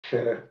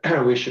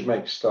we should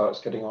make a start.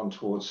 It's getting on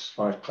towards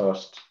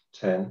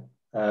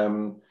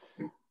 10:05.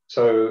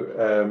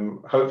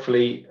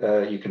 Hopefully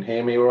you can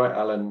hear me all right.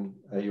 Alan,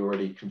 you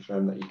already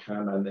confirmed that you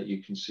can and that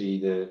you can see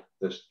the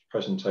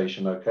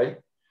presentation okay.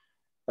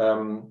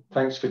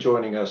 Thanks for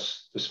joining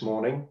us this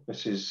morning.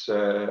 This is,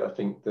 I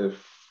think, the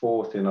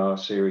fourth in our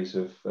series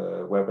of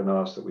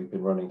webinars that we've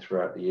been running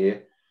throughout the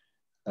year.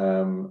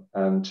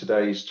 And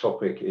today's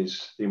topic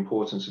is the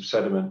importance of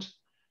sediment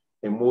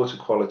in water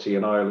quality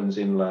in Ireland's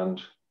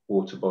inland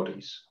water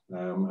bodies.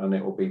 And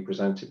it will be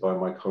presented by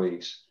my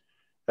colleagues,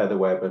 Heather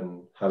Webb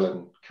and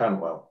Helen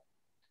Cantwell.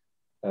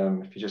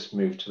 If you just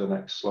move to the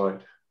next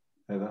slide,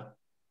 Heather.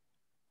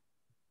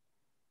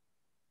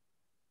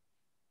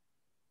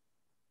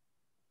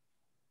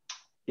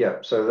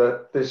 Yeah,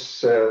 so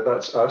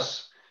that's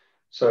us.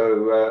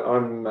 So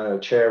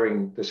I'm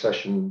chairing the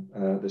session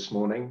this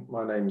morning.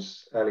 My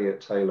name's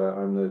Elliot Taylor.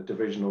 I'm the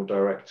Divisional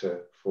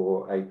Director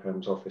for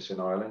APEM's office in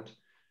Ireland.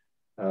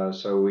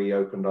 So we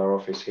opened our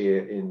office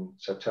here in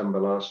September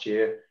last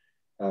year.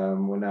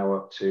 We're now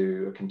up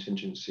to a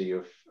contingency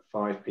of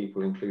 5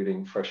 people,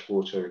 including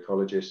freshwater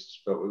ecologists,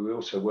 but we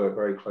also work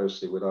very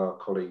closely with our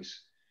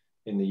colleagues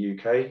in the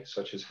UK,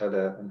 such as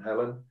Heather and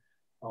Helen,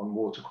 on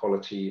water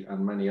quality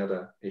and many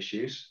other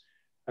issues.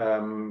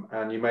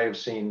 And you may have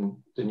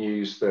seen the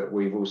news that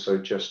we've also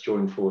just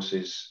joined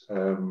forces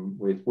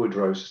with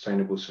Woodrow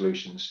Sustainable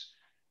Solutions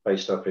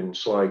based up in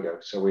Sligo.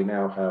 So we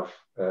now have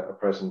a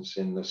presence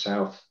in the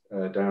south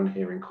down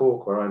here in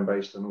Cork, where I'm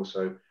based, and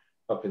also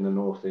up in the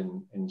north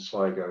in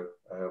Sligo,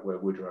 where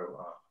Woodrow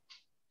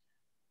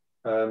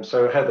are.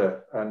 So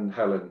Heather and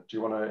Helen, do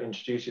you want to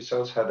introduce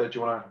yourselves? Heather, do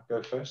you want to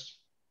go first?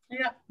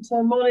 Yeah,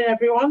 so morning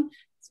everyone.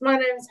 So my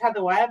name is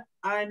Heather Webb.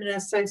 I'm an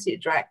Associate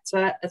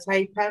Director at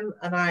APEM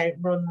and I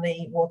run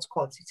the water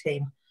quality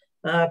team.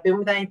 I've been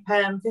with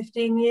APEM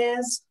 15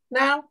 years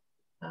now,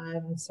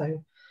 so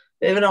a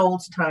bit of an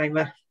old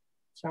timer,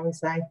 shall we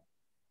say.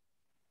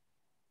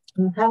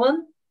 And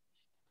Helen?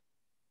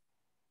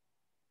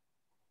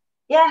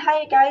 Yeah,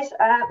 hi guys.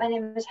 My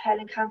name is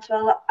Helen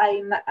Cantwell.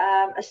 I'm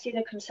a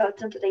senior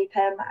consultant at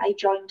APEM. I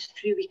joined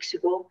 3 weeks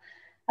ago.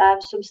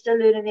 So I'm still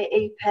learning the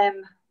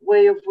APEM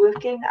way of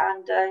working,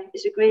 and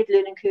it's a great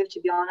learning curve,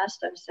 to be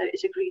honest. And so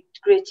it's a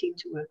great team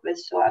to work with.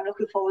 So I'm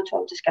looking forward to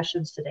our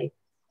discussions today.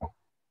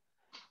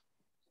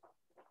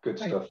 Good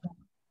stuff.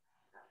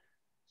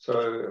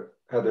 So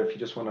Heather, if you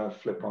just want to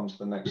flip on to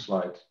the next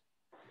slide.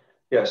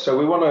 Yeah, so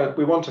we want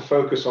to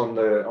focus on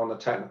the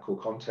technical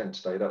content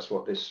today. That's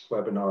what this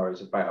webinar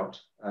is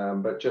about.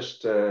 But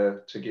just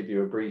to give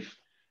you a brief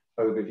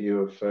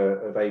overview of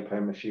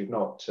APEM, if you've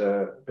not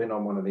been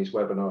on one of these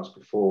webinars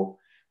before,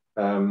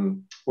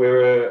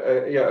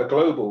 we're a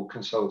global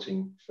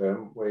consulting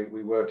firm.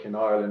 We work in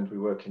Ireland, we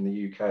work in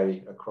the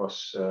UK,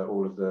 across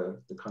all of the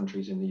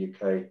countries in the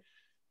UK.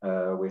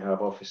 We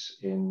have office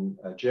in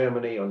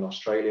Germany and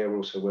Australia. We're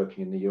also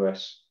working in the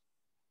US.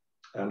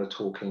 And are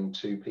talking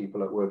to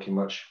people that working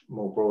much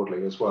more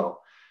broadly as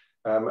well.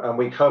 And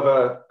we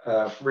cover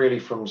really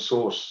from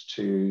source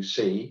to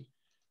sea.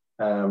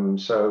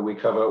 So we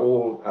cover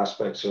all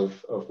aspects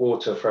of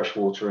water,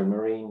 freshwater and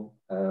marine.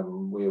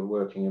 We are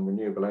working in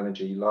renewable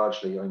energy,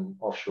 largely on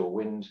offshore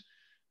wind.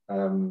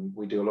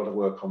 We do a lot of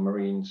work on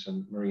marines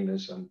and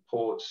marinas and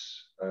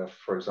ports.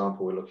 For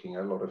example, we're looking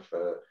at a lot of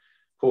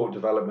port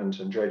development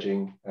and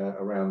dredging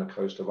around the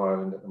coast of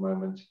Ireland at the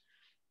moment.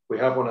 We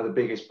have one of the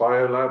biggest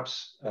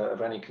biolabs of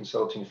any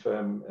consulting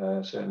firm,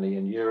 certainly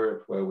in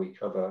Europe, where we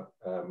cover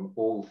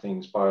all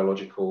things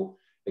biological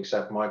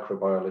except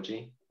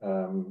microbiology.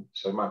 So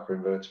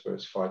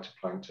macroinvertebrates,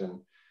 phytoplankton,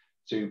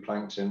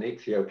 zooplankton,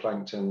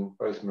 ichthyoplankton,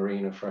 both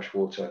marine and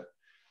freshwater.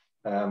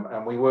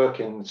 And we work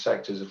in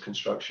sectors of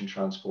construction,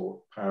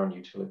 transport, power and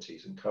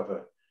utilities, and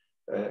cover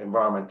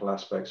environmental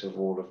aspects of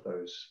all of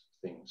those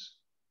things.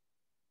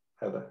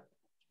 Heather,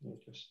 you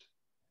just...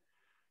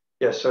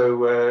 Yeah,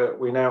 so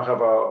we now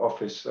have our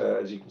office,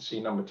 as you can see,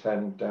 number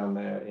 10 down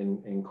there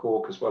in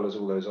Cork, as well as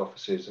all those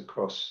offices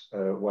across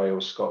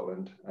Wales,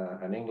 Scotland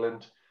and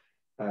England.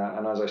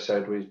 And as I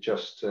said, we've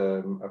just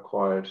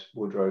acquired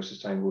Woodrow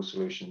Sustainable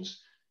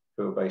Solutions,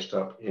 who are based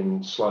up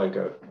in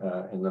Sligo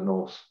in the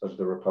north of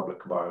the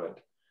Republic of Ireland.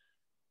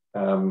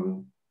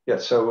 Yeah,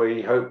 so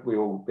we hope we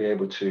will be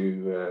able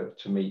to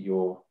meet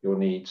your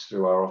needs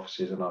through our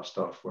offices and our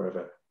staff,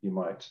 wherever you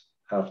might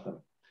have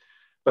them.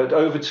 But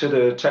over to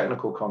the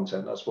technical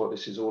content, that's what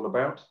this is all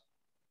about.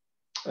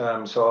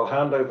 So I'll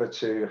hand over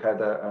to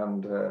Heather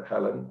and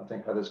Helen. I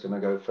think Heather's going to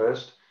go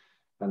first,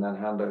 and then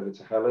hand over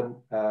to Helen.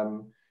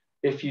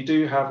 If you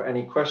do have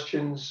any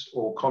questions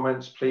or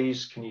comments,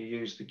 please can you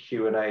use the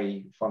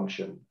Q&A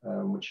function,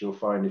 which you'll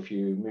find if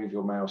you move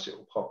your mouse, it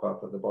will pop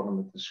up at the bottom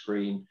of the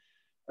screen.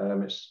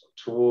 It's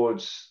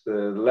towards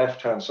the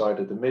left-hand side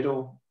of the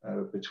middle,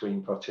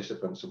 between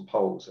participants and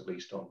polls, at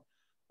least on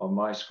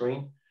my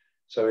screen.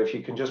 So if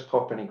you can just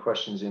pop any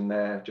questions in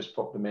there, just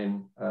pop them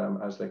in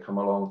as they come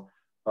along.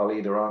 I'll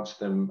either answer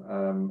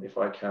them if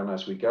I can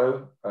as we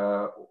go,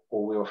 or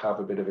we'll have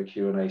a bit of a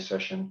Q&A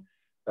session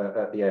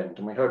at the end.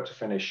 And we hope to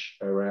finish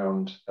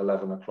around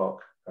 11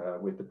 o'clock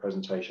with the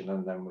presentation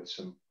and then with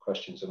some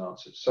questions and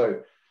answers.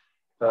 So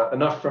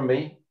enough from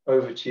me.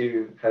 Over to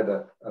you,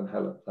 Heather and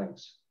Helen.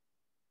 Thanks.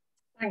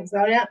 Thanks,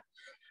 Elliot.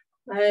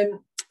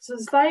 So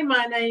to say,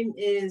 my name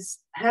is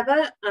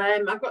Heather.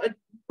 I've got a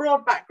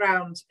broad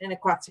background in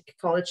aquatic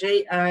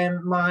ecology.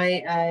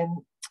 My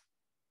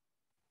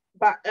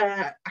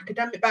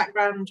academic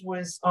background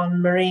was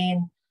on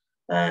marine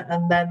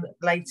and then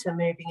later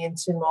moving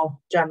into more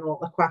general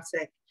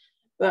aquatic.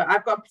 But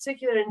I've got a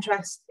particular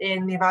interest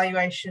in the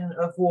evaluation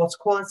of water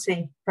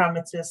quality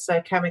parameters,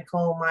 so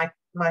chemical,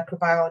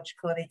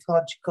 microbiological and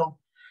ecological,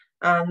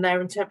 and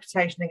their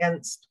interpretation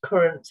against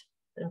current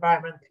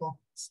environmental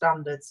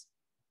standards.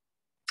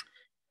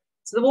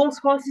 So the water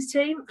quality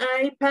team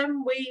at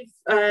APEM,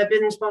 we've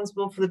been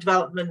responsible for the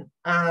development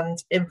and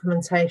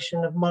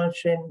implementation of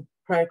monitoring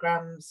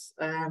programmes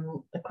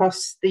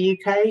across the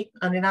UK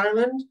and in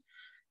Ireland.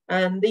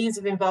 And these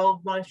have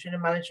involved monitoring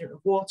and management of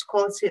water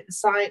quality at the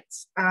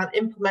sites and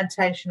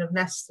implementation of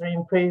necessary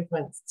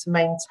improvements to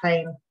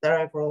maintain their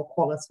overall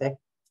quality.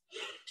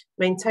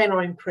 Maintain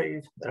or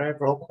improve their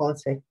overall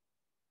quality.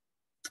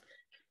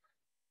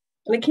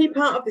 And a key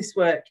part of this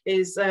work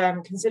is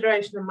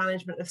consideration and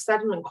management of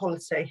sediment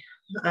quality.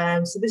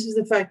 So this is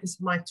the focus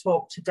of my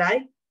talk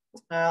today.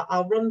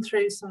 I'll run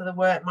through some of the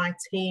work my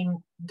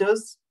team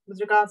does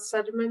with regards to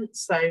sediment.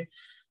 So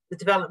the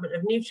development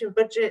of nutrient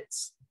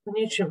budgets,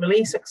 nutrient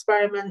release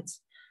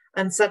experiments,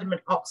 and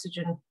sediment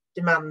oxygen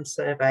demand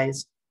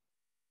surveys.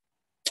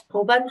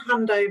 I'll then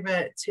hand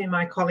over to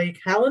my colleague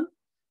Helen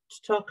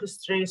to talk us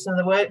through some of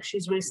the work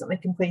she's recently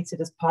completed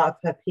as part of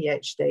her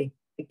PhD,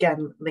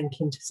 again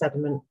linking to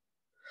sediment.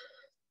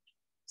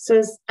 So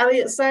as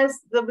Elliot says,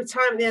 there'll be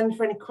time at the end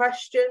for any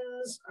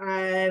questions.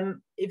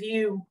 If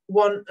you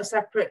want a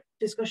separate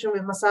discussion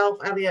with myself,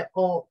 Elliot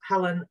or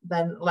Helen,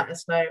 then let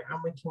us know and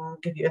we can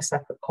give you a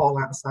separate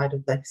call outside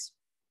of this.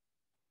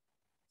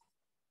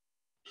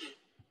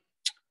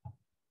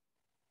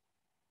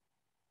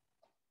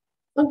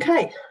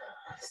 Okay,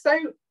 so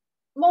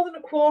more than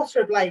a quarter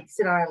of lakes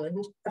in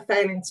Ireland are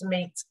failing to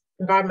meet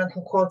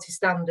environmental quality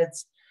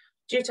standards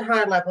due to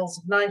high levels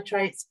of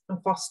nitrates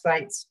and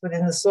phosphates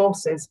within the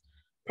sources,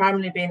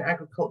 primarily being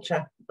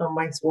agriculture and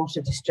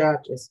wastewater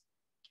discharges.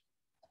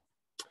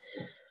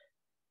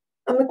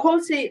 And the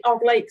quality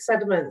of lake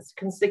sediments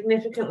can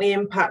significantly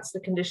impact the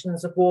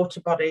conditions of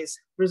water bodies,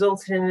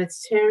 resulting in a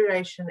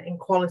deterioration in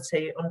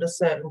quality under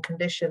certain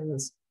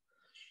conditions.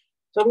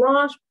 So a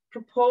large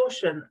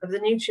proportion of the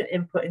nutrient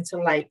input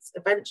into lakes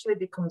eventually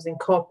becomes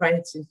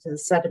incorporated into the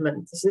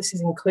sediment. So this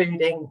is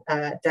including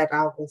dead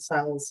algal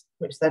cells,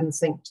 which then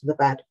sink to the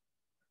bed.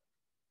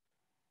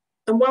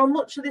 And while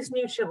much of this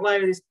nutrient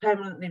load is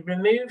permanently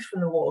removed from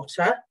the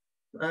water,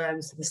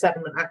 so the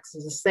sediment acts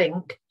as a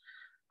sink,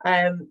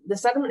 the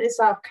sediment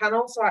itself can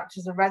also act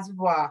as a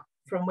reservoir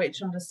from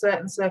which, under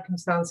certain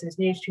circumstances,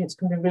 nutrients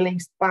can be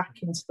released back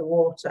into the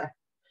water.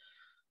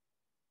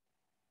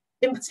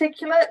 In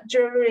particular,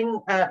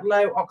 during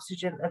low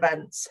oxygen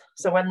events,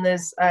 so when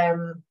there's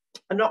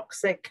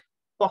anoxic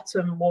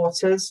bottom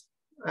waters,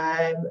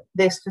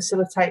 this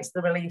facilitates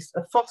the release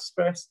of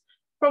phosphorus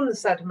from the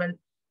sediment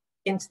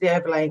into the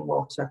overlaying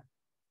water.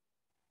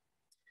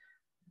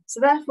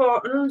 So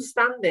therefore, an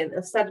understanding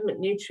of sediment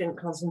nutrient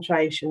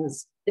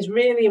concentrations is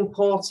really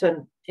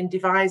important in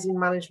devising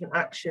management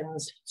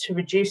actions to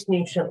reduce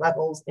nutrient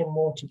levels in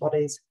water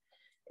bodies.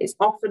 It's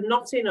often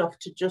not enough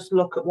to just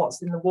look at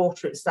what's in the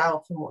water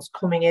itself and what's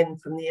coming in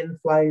from the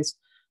inflows.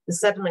 The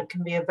sediment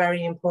can be a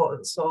very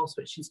important source,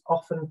 which is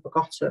often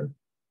forgotten.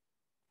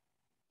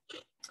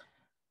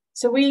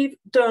 So we've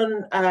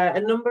done a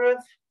number of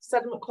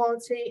sediment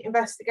quality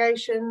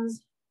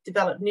investigations,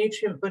 developed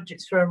nutrient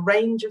budgets for a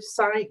range of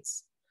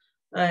sites,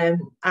 and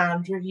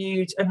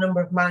reviewed a number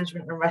of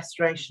management and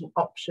restoration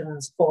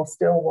options for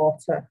still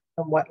water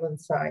and wetland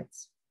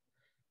sites.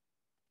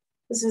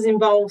 This has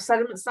involved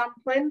sediment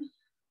sampling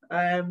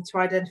to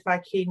identify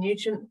key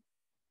nutrient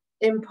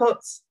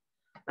inputs,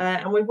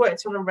 and we've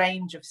worked on a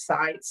range of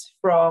sites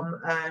from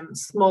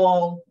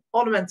small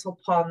ornamental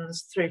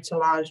ponds through to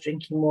large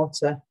drinking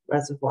water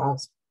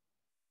reservoirs.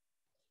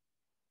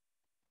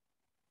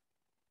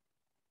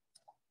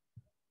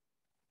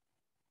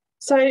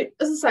 So,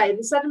 as I say,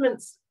 the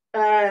sediments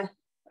are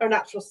a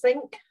natural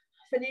sink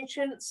for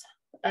nutrients,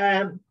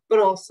 but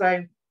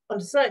also,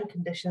 under certain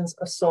conditions,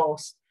 a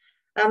source.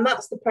 And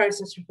that's the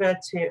process referred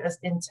to as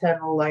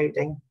internal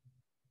loading.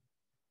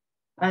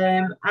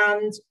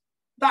 And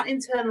that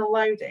internal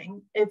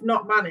loading, if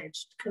not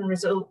managed, can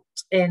result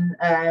in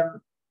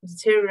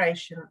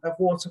deterioration of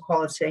water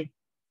quality,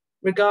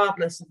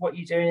 regardless of what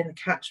you're doing in the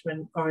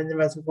catchment or in the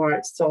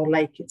reservoir or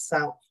lake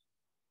itself.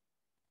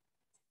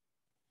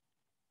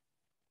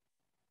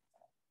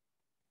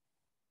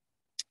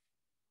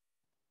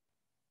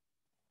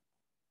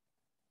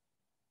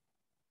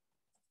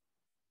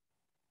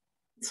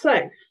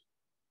 So,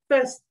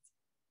 first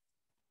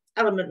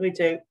element we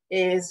do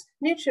is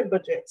nutrient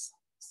budgets.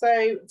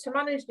 So, to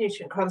manage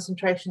nutrient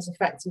concentrations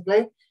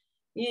effectively,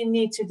 you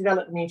need to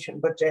develop a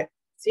nutrient budget.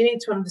 So, you need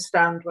to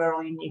understand where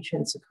all your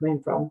nutrients are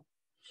coming from.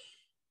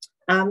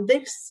 And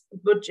this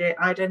budget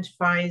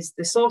identifies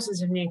the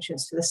sources of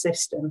nutrients to the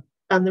system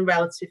and the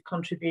relative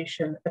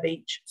contribution of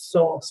each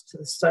source to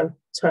the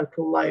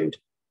total load.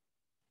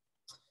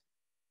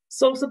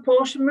 Source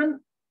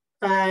apportionment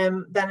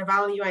then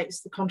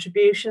evaluates the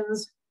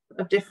contributions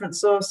of different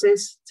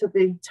sources to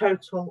the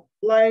total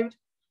load,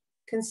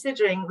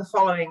 considering the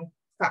following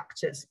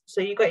factors.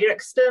 So you've got your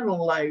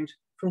external load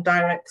from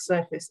direct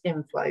surface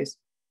inflows,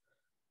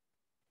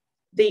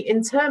 the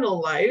internal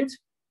load,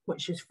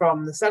 which is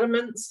from the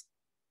sediments.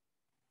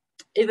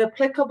 If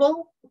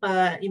applicable,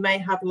 you may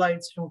have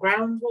loads from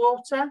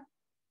groundwater.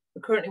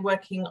 We're currently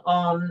working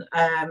on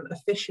a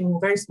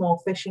very small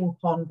fishing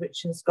pond,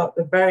 which has got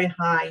a very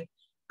high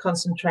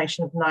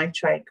concentration of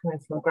nitrate coming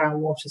from a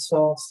groundwater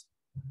source.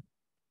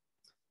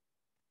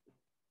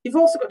 You've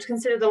also got to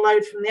consider the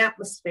load from the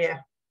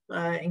atmosphere,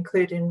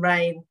 including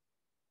rain.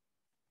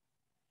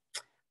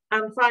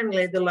 And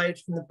finally, the load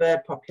from the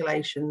bird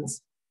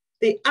populations.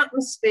 The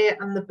atmosphere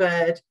and the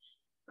bird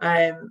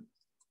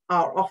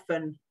are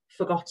often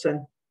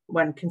forgotten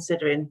when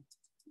considering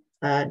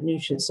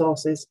nutrient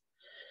sources.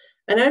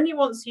 And only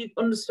once you've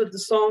understood the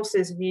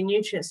sources of your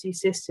nutrients to your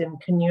system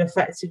can you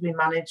effectively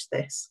manage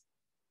this.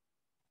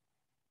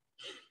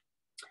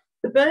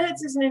 The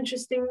birds is an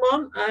interesting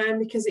one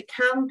because it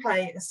can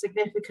play a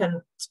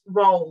significant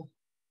role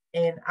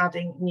in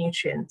adding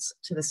nutrients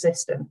to the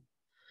system.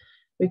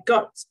 We've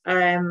got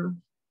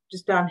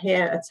just down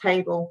here a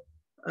table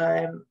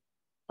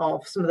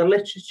of some of the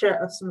literature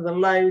of some of the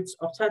loads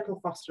of total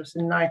phosphorus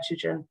and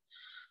nitrogen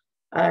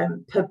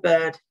per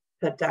bird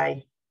per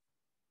day.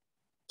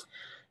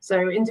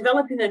 So in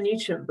developing a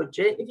nutrient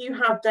budget, if you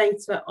have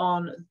data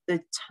on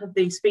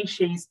the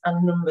species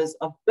and numbers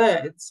of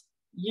birds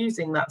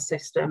using that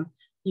system,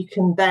 you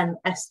can then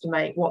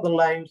estimate what the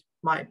load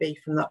might be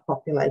from that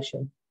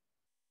population.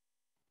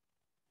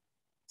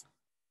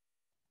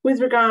 With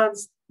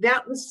regards to the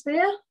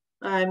atmosphere,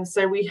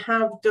 so we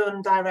have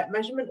done direct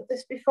measurement of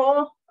this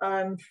before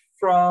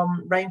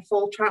from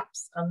rainfall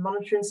traps and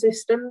monitoring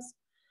systems.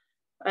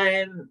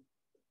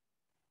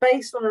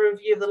 Based on a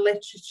review of the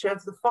literature,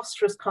 the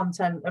phosphorus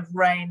content of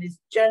rain is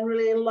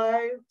generally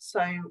low,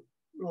 so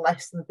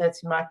less than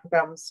 30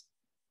 micrograms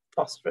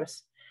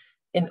phosphorus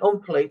in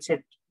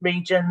unpolluted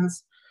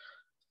regions,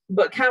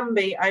 but can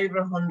be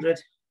over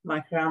 100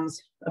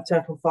 micrograms of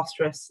total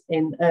phosphorus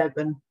in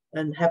urban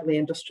and heavily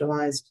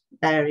industrialized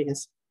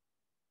areas.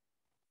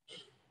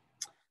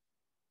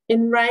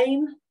 In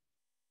rain,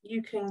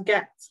 you can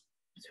get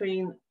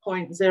between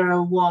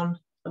 0.01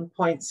 and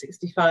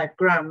 0.65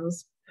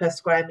 grams per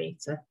square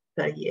metre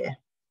per year.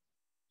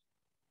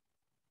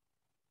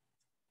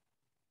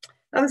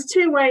 Now, there's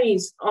two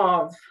ways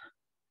of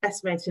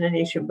estimating a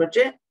nutrient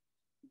budget.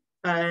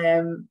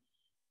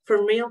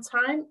 From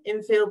real-time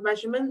in-field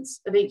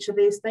measurements of each of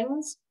these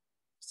things.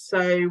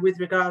 So with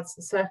regards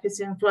to surface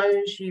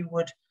inflows, you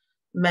would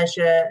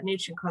measure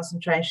nutrient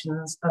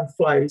concentrations and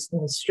flows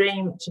in the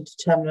stream to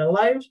determine a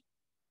load.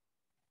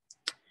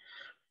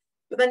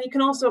 But then you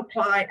can also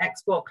apply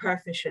export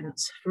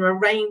coefficients from a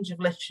range of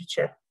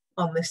literature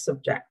on this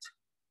subject.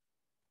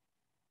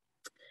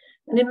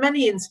 And in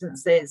many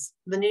instances,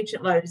 the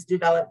nutrient load is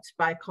developed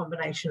by a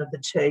combination of the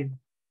two,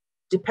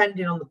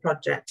 depending on the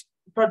project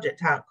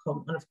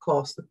outcome and of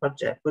course the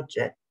project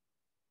budget.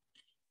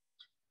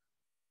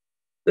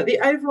 But the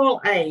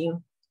overall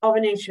aim of a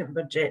nutrient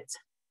budget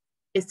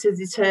is to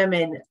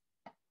determine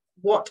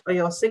what are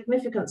your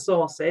significant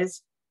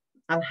sources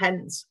and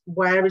hence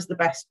where is the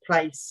best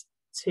place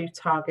to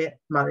target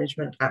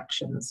management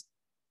actions.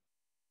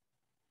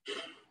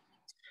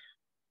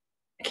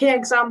 A key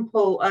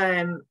example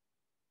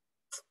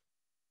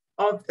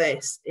of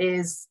this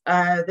is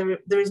there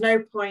is no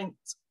point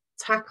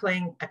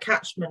tackling a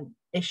catchment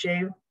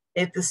issue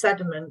if the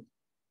sediment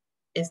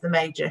is the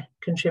major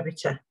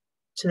contributor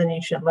to the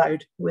nutrient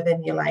load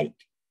within your lake.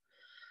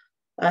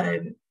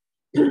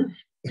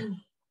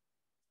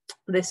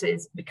 This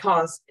is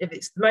because if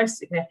it's the most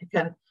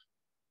significant,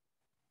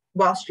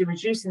 whilst you're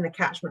reducing the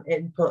catchment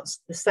inputs,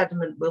 the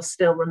sediment will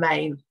still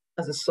remain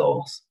as a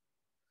source.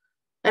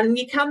 And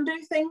you can do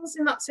things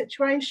in that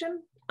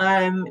situation.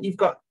 You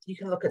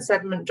can look at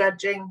sediment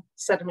dredging,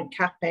 sediment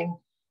capping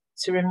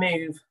to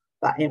remove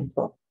that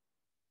input.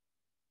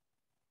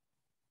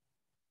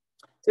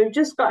 So we've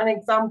just got an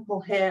example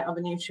here of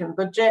a nutrient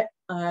budget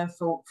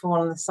for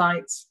one of the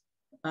sites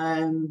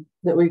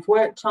that we've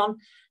worked on.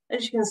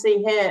 As you can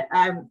see here,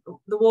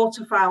 the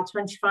waterfowl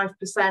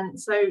 25%,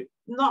 so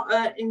not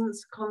an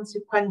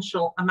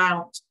inconsequential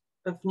amount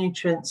of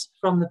nutrients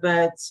from the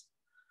birds,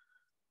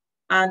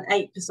 and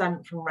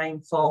 8% from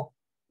rainfall.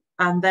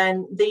 And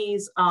then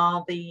these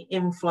are the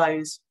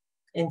inflows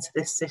into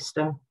this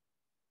system.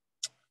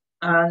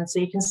 And so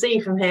you can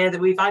see from here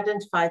that we've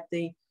identified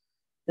the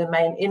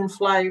main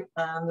inflow,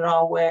 and there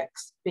are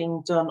works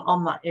being done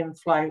on that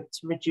inflow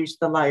to reduce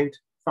the load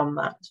from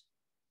that.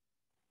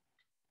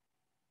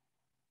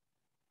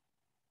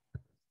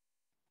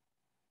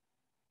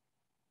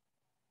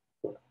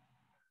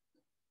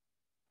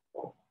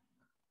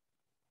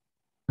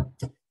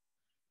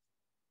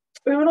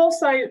 We will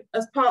also,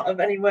 as part of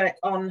any work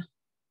on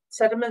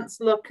sediments,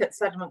 look at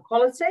sediment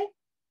quality.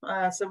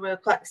 So we'll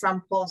collect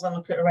samples and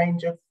look at a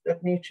range of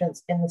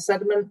nutrients in the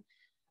sediment.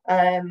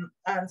 And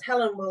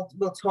Helen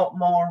will talk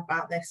more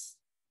about this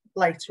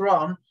later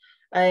on.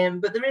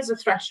 But there is a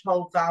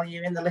threshold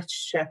value in the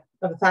literature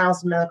of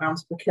 1,000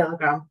 milligrams per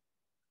kilogram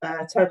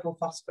total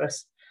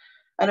phosphorus.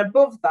 And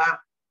above that,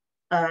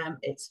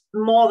 it's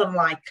more than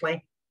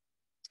likely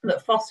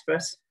that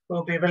phosphorus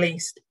will be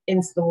released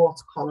into the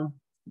water column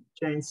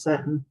during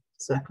certain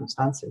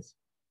circumstances.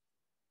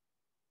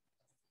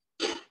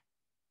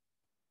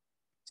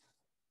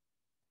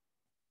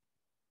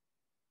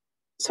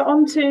 So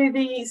on to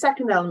the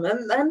second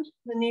element then,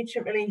 the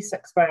nutrient release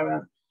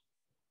experiment.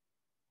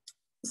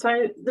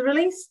 So the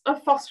release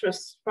of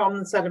phosphorus from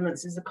the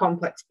sediments is a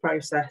complex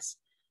process.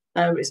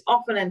 It's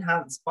often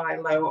enhanced by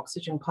low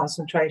oxygen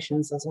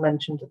concentrations, as I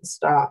mentioned at the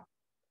start.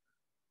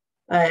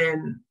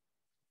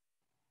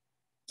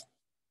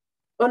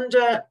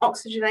 Under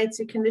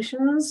oxygenated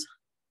conditions,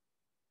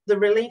 the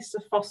release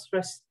of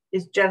phosphorus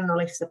is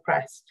generally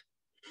suppressed.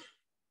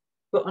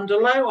 But under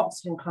low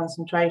oxygen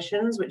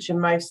concentrations, which are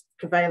most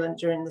prevalent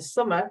during the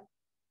summer,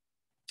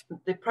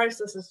 the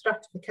process of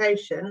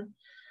stratification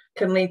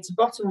can lead to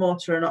bottom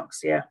water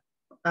anoxia,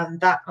 and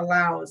that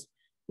allows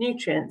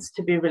nutrients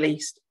to be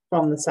released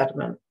from the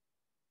sediment.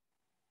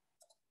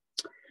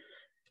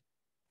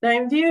 Now,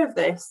 in view of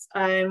this,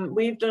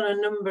 we've done a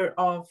number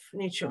of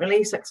nutrient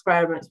release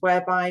experiments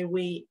whereby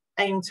we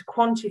aim to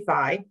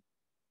quantify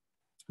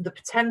the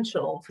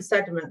potential for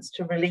sediments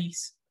to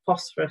release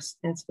phosphorus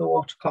into the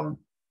water column.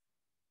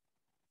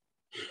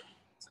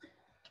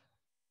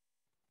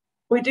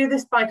 We do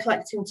this by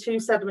collecting 2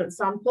 sediment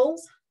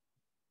samples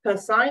per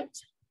site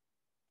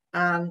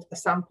and a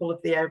sample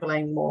of the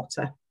overlaying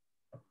water.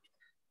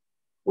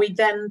 We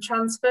then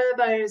transfer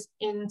those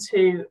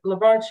into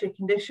laboratory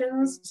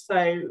conditions,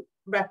 so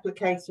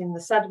replicating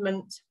the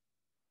sediment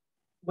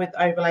with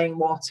overlaying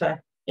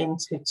water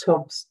into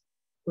tubs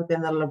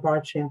within the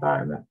laboratory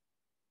environment.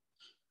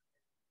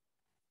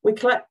 We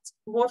collect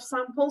water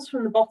samples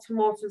from the bottom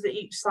waters at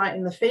each site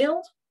in the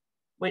field,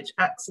 which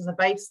acts as a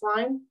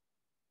baseline.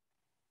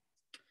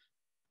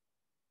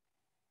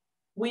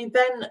 We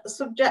then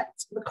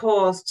subject the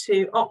cores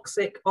to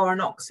oxic or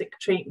anoxic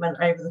treatment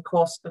over the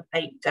course of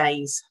 8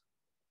 days.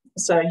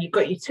 So you've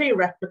got your 2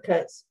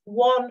 replicates,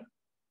 one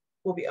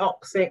will be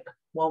oxic,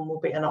 one will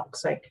be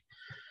anoxic.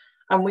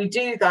 And we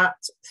do that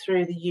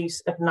through the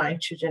use of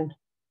nitrogen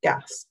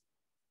gas.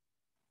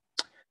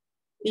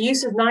 The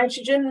use of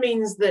nitrogen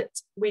means that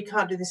we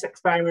can't do this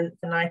experiment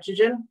for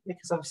nitrogen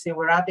because obviously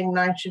we're adding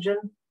nitrogen.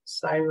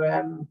 So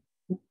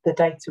the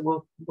data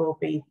will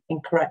be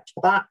incorrect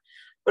for that.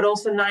 But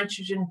also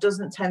nitrogen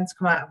doesn't tend to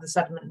come out of the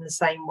sediment in the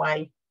same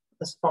way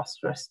as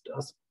phosphorus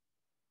does.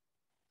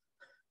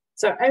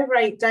 So over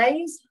 8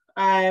 days,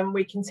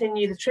 we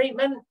continue the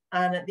treatment,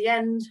 and at the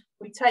end,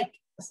 we take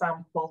a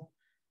sample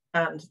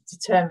and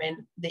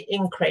determine the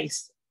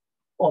increase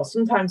or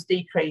sometimes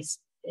decrease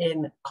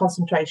in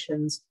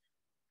concentrations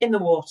in the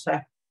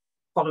water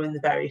following the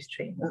various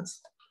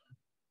treatments.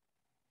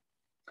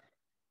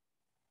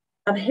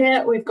 And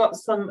here we've got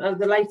some of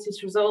the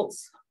latest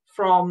results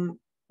from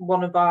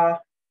one of our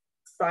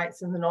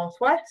sites in the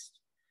northwest,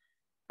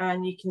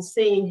 and you can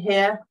see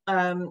here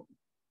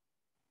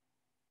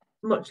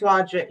much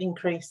larger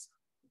increase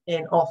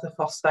in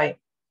orthophosphate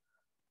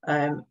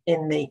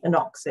in the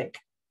anoxic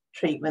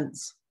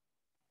treatments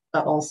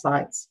at all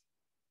sites,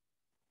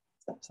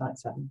 except site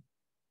 7.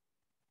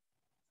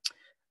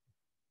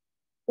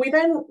 We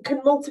then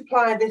can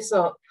multiply this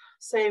up,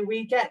 so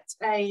we get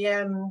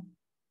an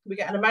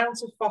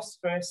amount of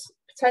phosphorus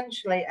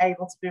potentially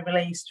able to be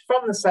released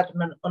from the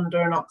sediment under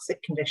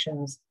anoxic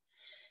conditions.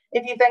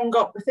 If you've then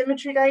got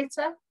bathymetry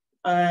data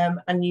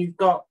and you've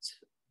got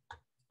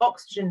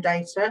oxygen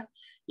data,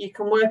 you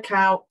can work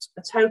out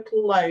a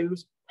total load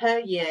per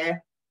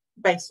year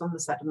based on the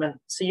sediment.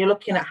 So you're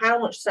looking at how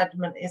much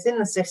sediment is in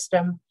the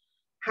system,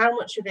 how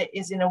much of it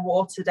is in a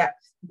water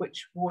depth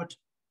which would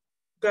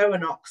go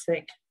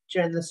anoxic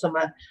during the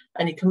summer,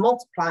 and you can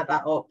multiply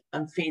that up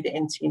and feed it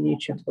into your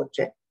nutrient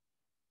budget.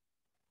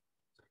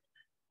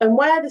 And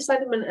where the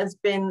sediment has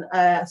been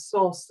a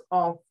source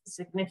of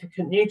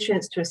significant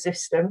nutrients to a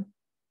system,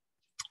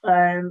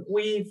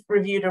 we've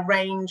reviewed a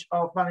range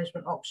of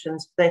management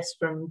options for this,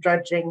 from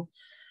dredging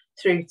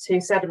through to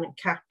sediment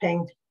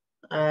capping,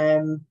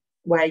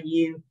 where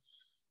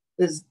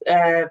there's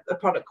a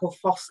product called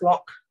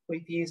Phoslock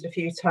we've used a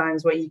few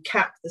times, where you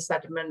cap the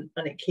sediment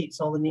and it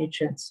keeps all the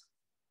nutrients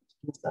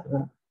in the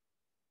sediment.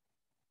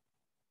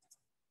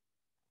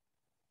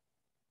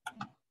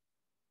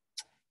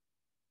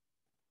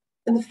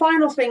 And the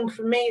final thing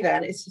for me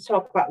then is to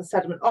talk about the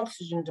sediment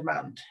oxygen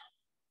demand.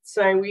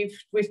 So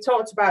we've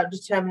talked about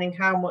determining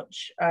how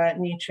much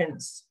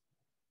nutrients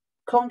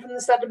come from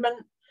the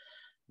sediment.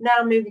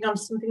 Now moving on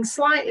to something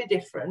slightly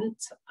different,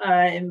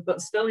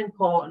 but still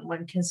important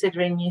when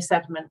considering your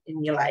sediment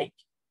in your lake.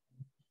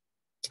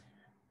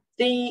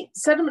 The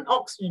sediment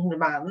oxygen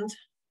demand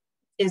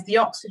is the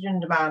oxygen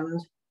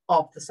demand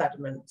of the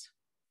sediment.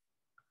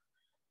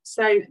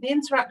 So the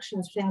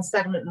interactions between the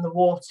sediment and the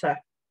water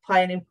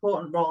play an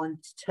important role in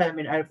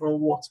determining overall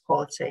water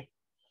quality.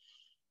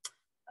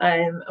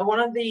 And one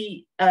of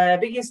the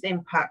biggest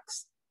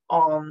impacts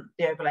on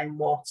the overlaying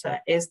water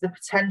is the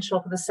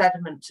potential for the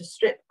sediment to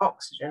strip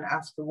oxygen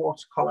out of the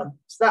water column.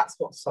 So that's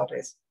what sod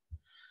is.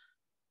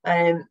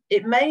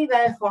 It may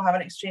therefore have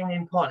an extremely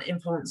important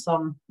influence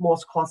on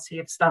water quality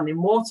of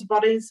standing water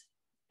bodies.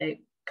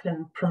 It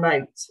can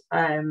promote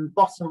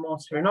bottom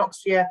water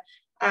anoxia,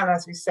 and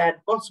as we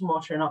said, bottom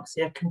water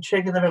anoxia can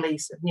trigger the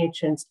release of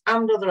nutrients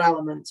and other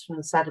elements from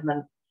the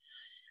sediment.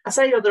 I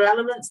say other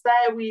elements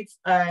there, we've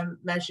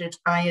measured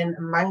iron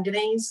and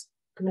manganese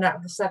coming out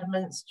of the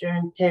sediments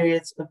during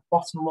periods of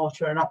bottom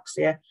water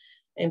anoxia,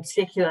 in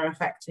particular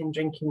affecting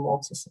drinking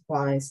water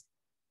supplies.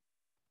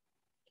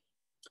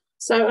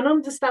 So an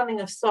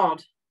understanding of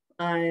sod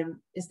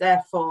is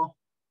therefore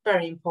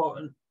very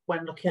important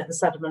when looking at the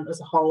sediment as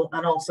a whole,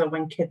 and also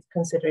when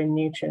considering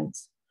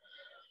nutrients.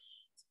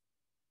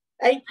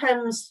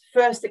 APEM's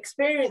first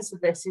experience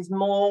of this is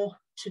more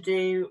to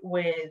do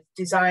with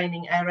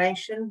designing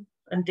aeration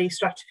and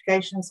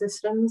destratification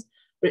systems,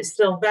 but it's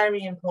still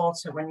very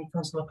important when you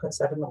come to look at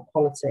sediment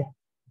quality.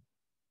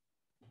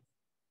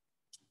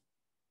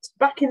 So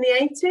back in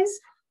the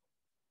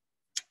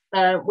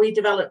 80s, we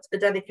developed a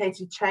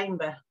dedicated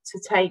chamber to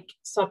take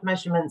sod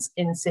measurements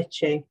in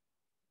situ.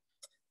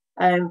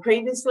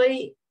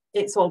 Previously,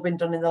 it's all been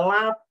done in the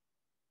lab,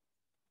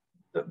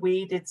 but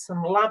we did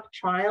some lab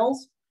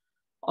trials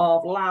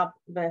of lab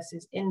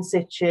versus in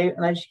situ,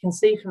 and as you can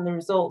see from the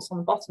results on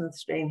the bottom of the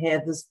screen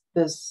here,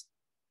 there's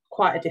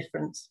quite a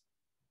difference.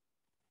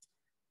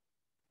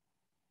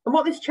 And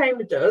what this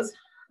chamber does,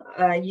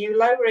 you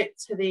lower it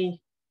to the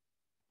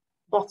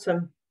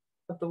bottom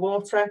of the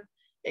water,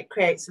 it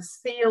creates a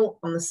seal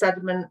on the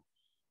sediment.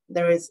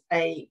 There is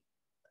a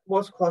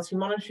water quality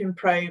monitoring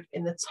probe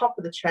in the top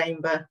of the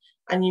chamber,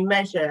 and you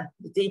measure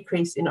the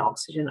decrease in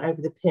oxygen over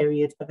the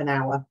period of an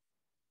hour.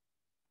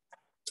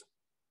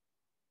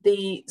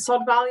 The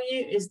sod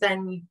value is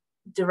then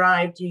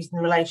derived using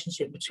the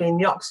relationship between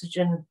the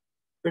oxygen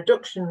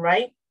reduction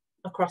rate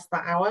across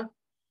that hour,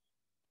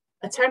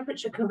 a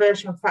temperature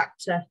conversion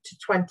factor to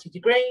 20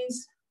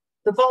 degrees,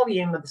 the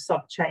volume of the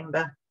sod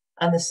chamber,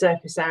 and the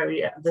surface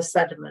area of the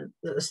sediment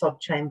that the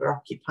sod chamber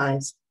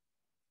occupies.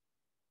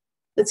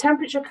 The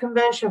temperature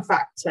conversion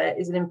factor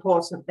is an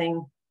important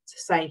thing to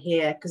say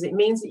here, because it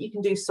means that you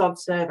can do sod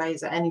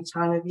surveys at any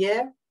time of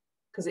year,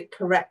 because it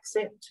corrects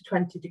it to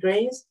 20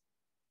 degrees.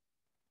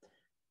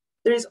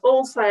 There is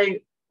also,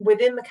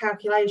 within the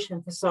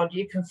calculation for sod,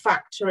 you can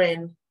factor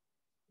in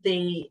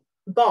the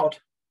BOD,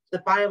 the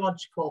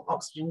biological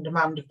oxygen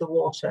demand of the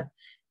water.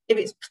 If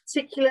it's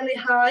particularly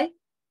high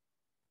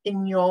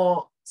in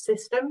your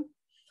system,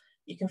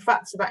 you can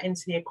factor that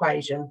into the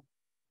equation.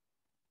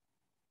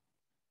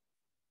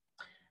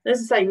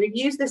 As I say, we've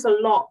used this a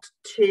lot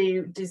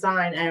to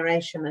design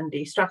aeration and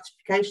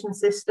destratification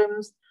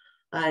systems,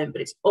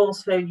 but it's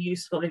also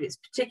useful if it's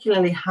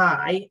particularly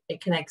high. It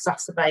can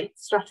exacerbate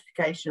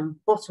stratification,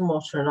 bottom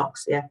water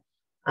anoxia,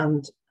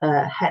 and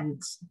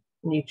hence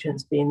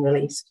nutrients being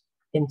released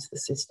into the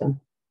system.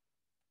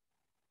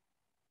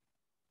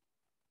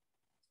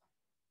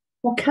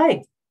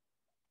 Okay,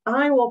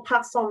 I will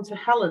pass on to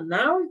Helen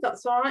now, if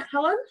that's all right,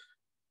 Helen.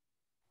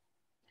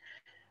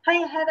 Hi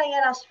Heather,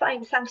 yeah, that's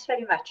fine, thanks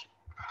very much.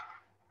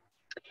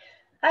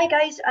 Hi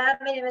guys,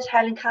 my name is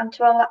Helen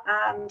Cantwell,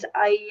 and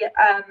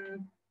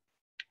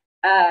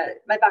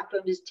my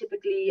background is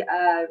typically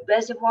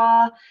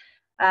reservoirs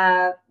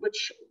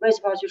which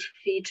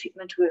feed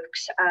treatment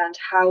works and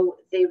how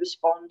they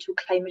respond to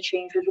climate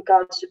change with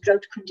regards to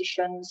drought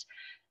conditions,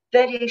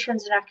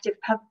 variations in active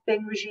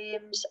pumping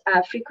regimes,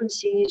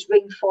 frequencies,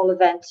 rainfall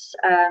events,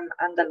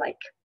 and the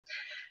like.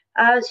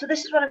 So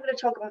this is what I'm going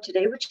to talk about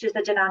today, which is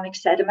the dynamic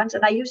sediment.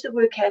 And I use the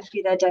word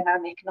carefully there,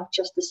 dynamic, not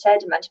just the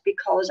sediment,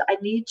 because I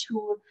need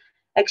to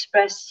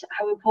express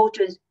how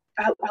important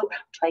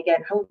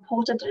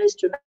it is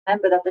to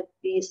remember that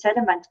the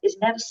sediment is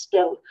never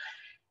still.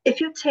 If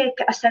you take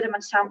a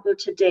sediment sample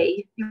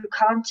today, you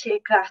can't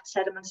take that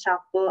sediment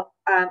sample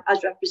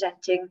as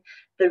representing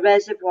the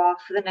reservoir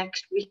for the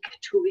next week,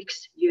 2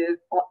 weeks, year,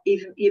 or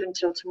even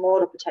till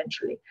tomorrow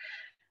potentially.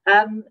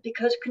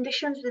 Because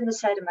conditions within the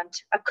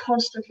sediment are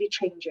constantly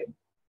changing.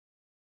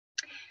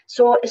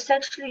 So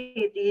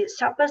essentially, the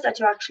samples that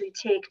you actually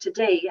take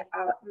today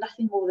are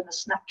nothing more than a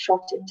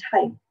snapshot in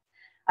time.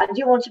 And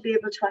you want to be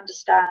able to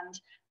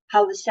understand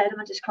how the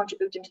sediment is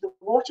contributing to the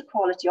water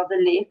quality of the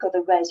lake or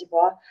the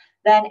reservoir,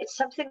 then it's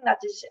something that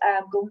is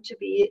going to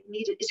be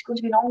needed. It's going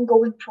to be an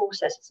ongoing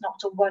process. It's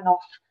not a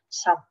one-off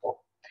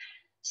sample.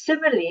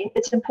 Similarly,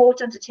 it's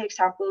important to take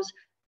samples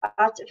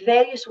at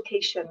various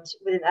locations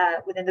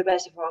within the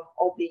reservoir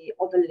or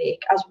the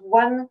lake, as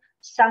one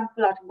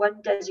sample at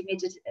one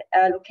designated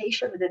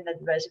location within the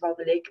reservoir or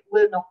the lake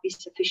will not be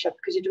sufficient,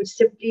 because it would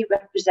simply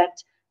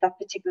represent that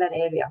particular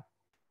area.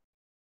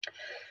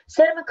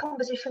 Sediment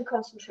composition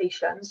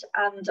concentrations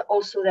and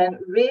also then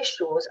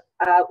ratios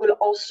will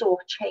also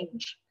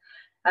change.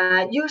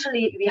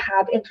 Usually we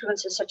have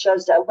influences such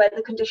as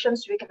weather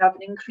conditions. We can have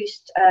an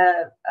increased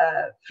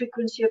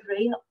frequency of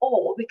rain,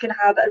 or we can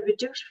have a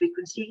reduced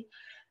frequency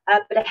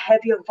but a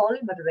heavier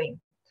volume of rain.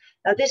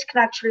 Now, this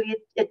can actually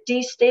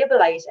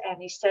destabilize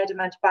any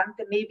sediment bank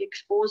that may be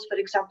exposed, for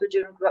example,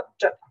 during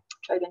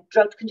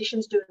drought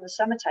conditions during the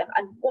summertime,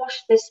 and wash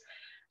this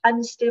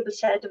unstable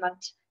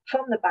sediment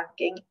from the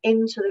banking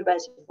into the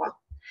reservoir.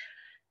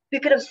 We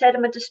could have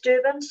sediment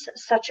disturbance,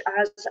 such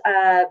as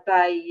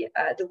by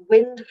the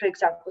wind, for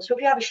example. So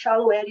if you have a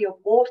shallow area of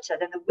water,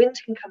 then the wind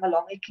can come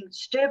along, it can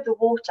disturb the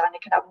water, and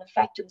it can have an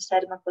effect on the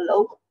sediment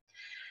below.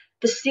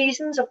 The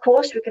seasons, of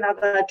course, we can have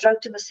a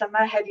drought in the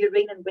summer, heavier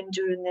rain and wind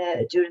during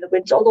the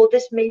winter, although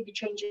this may be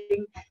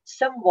changing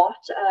somewhat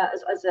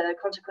as a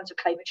consequence of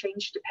climate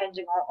change,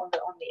 depending on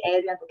the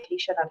area and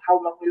location and how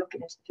long we're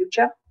looking into the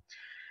future.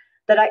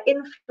 There are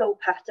inflow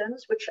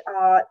patterns, which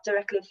are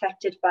directly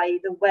affected by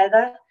the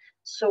weather.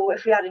 So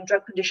if we are in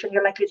drought condition,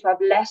 you're likely to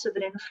have less of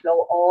an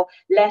inflow or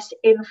less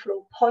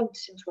inflow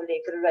points into a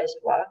lake or a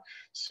reservoir.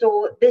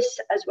 So this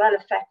as well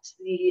affects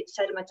the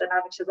sediment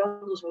dynamics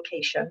around those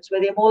locations,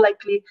 where they're more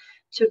likely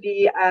to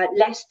be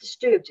less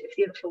disturbed if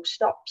the inflow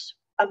stops,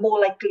 and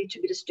more likely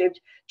to be disturbed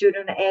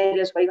during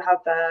areas where you have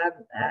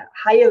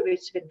higher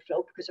rates of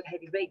inflow because of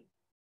heavy rain.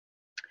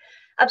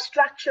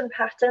 Abstraction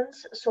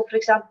patterns. So, for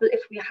example,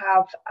 if we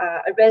have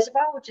a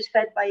reservoir which is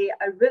fed by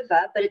a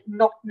river, but it's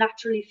not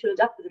naturally filled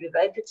up with the river,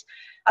 if it's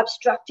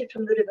abstracted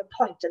from the river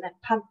point and then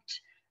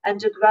pumped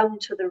underground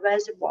to the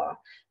reservoir,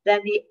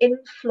 then the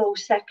inflow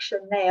section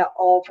there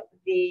of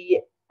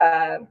the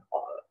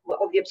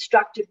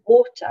abstracted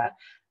water,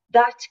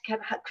 that can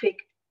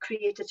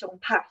create its own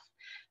path.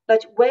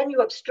 But when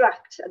you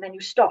abstract and then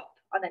you stop,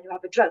 and then you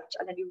have a drought,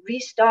 and then you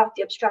restart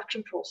the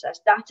abstraction process,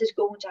 that is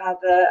going to have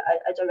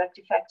a direct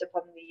effect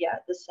upon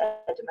the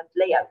sediment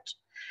layout.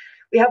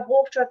 We have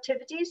water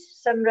activities.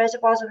 Some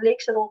reservoirs and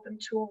lakes are open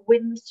to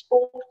wind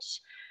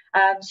sports,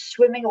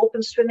 swimming,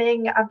 open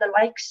swimming, and the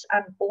likes,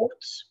 and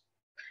boats.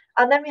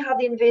 And then we have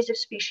the invasive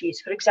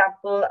species, for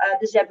example,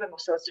 the zebra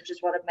mussels, which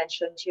is what I've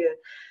mentioned here.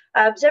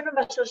 Zebra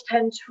mussels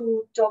tend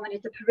to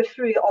dominate the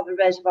periphery of a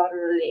reservoir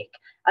or a lake,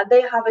 and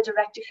they have a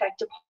direct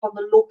effect upon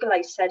the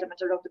localized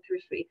sediment around the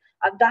periphery.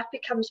 And that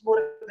becomes more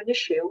of an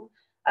issue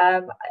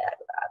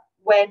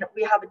when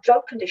we have a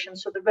drought condition.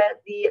 So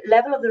the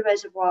level of the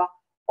reservoir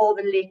or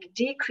the lake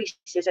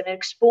decreases, and it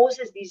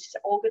exposes these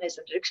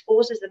organisms, it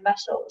exposes the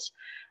mussels,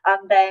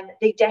 and then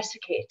they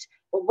desiccate.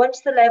 But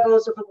once the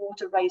levels of the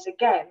water rise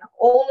again,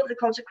 all of the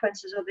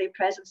consequences of their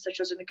presence, such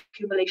as an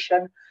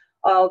accumulation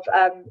of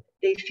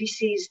the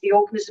feces, the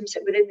organisms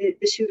within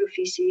the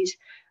pseudo-feces,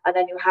 and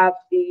then you have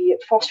the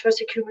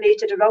phosphorus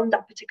accumulated around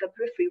that particular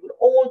periphery, will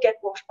all get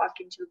washed back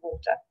into the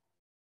water.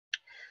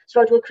 So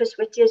I'll do Chris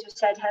Whitty, as you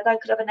said. Heather,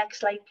 could I have a next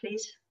slide,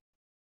 please?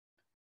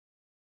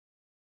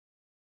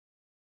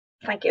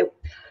 Thank you.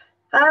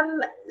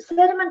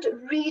 Sediment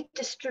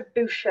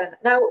redistribution.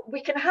 Now,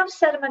 we can have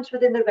sediment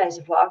within the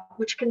reservoir,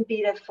 which can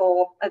be there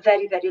for a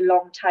very, very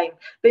long time,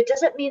 but it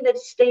doesn't mean that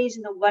it stays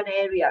in the one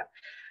area.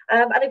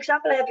 An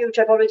example I have here, which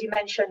I've already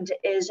mentioned,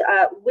 is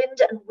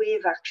wind and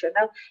wave action.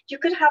 Now, you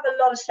could have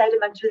a lot of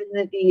sediment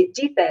within the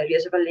deep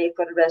areas of a lake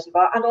or a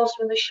reservoir, and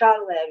also in the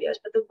shallow areas,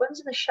 but the ones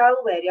in the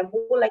shallow area are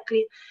more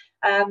likely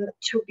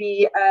to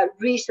be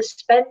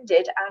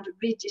resuspended and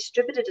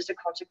redistributed as a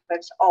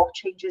consequence of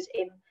changes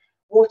in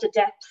water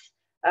depth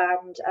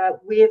and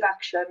wave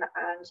action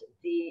and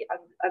the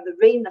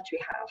rain that we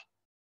have.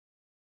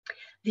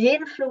 The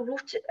inflow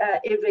route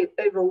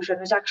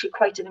erosion is actually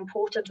quite an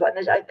important one.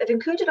 I've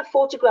included a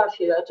photograph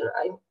here.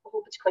 I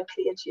hope it's quite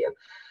clear to you.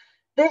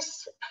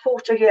 This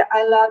photo here,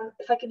 I'll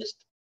if I can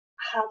just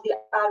have the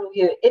arrow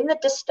here. In the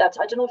distance,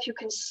 I don't know if you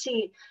can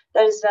see,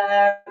 there's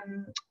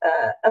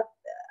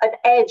an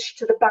edge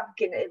to the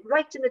banking,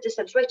 right in the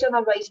distance, right on the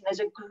horizon, there's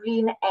a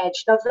green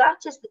edge. Now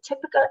that is the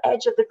typical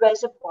edge of the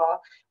reservoir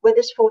where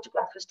this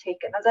photograph was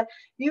taken. Now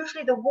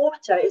usually the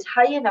water is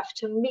high enough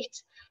to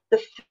meet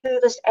the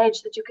furthest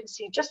edge that you can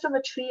see just on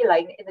the tree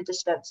line in the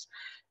distance.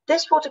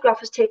 This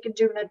photograph was taken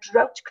during a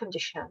drought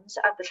conditions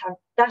at the time.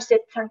 That's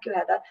it, thank you,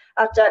 Heather,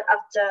 at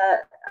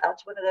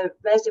one of the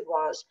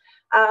reservoirs.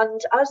 And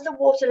as the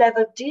water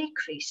level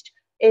decreased,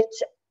 it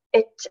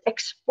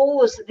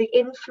exposed the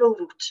inflow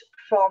route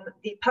from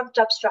the pumped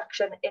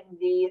abstraction in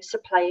the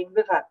supplying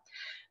river.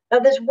 Now,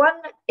 there's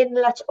one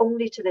inlet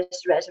only to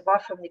this reservoir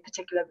from the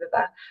particular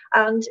river,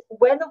 and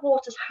when the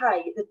water's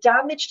high, the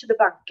damage to the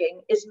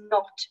banking is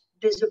not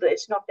visible,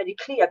 it's not very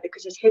clear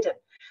because it's hidden.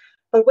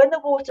 But when the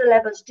water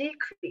levels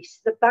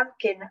decrease, the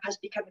banking has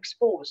become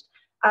exposed,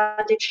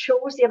 and it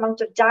shows the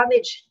amount of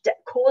damage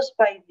caused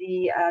by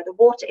the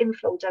water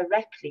inflow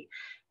directly.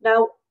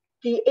 Now,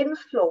 the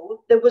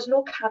inflow, there was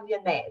no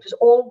canyon there, it was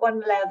all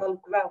one level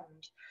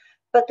ground.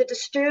 But the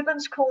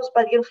disturbance caused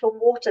by the inflow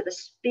water, the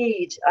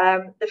speed,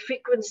 the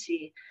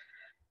frequency,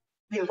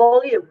 the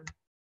volume,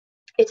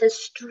 it has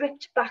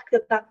stripped back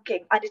the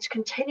banking, and it's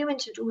continuing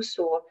to do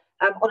so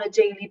on a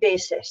daily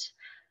basis.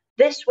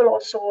 This will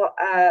also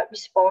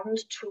respond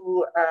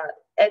to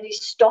any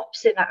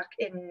stops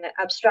in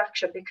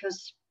abstraction,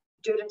 because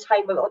during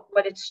time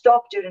when it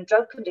stopped during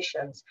drought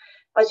conditions.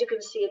 As you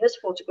can see in this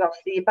photograph,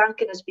 the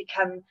banking has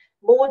become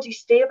more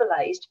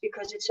destabilized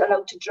because it's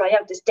allowed to dry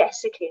out, it's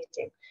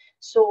desiccating.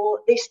 So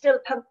they're still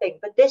pumping,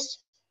 but this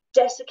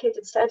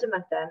desiccated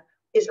sediment then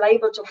is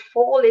liable to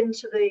fall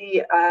into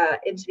the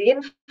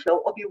inflow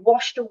or be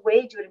washed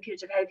away during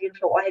periods of heavy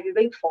inflow or heavy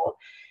rainfall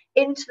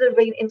into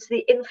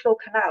the inflow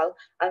canal,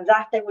 and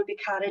that then will be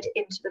carried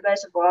into the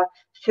reservoir,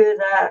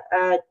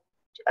 further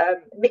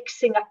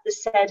mixing up the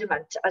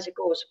sediment as it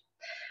goes.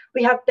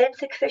 We have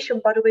benthic fish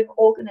and burrowing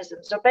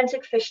organisms. Now,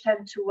 benthic fish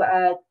tend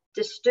to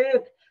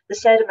disturb the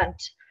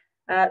sediment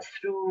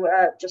through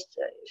just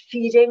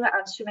feeding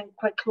and swimming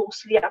quite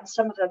closely, and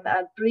some of them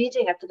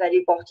breeding at the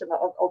very bottom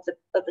of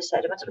the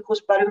sediment. And of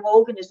course, burrowing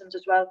organisms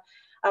as well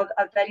are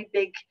a very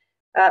big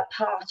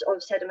part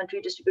of sediment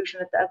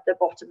redistribution at the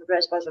bottom of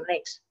reservoirs and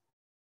lakes.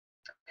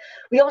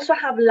 We also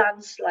have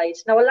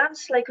landslides. Now, a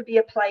landslide could be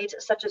applied,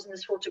 such as in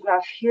this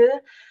photograph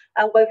here,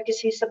 where we can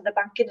see some of the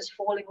banking is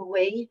falling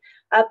away,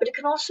 but it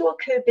can also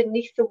occur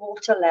beneath the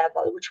water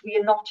level, which we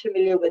are not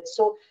familiar with.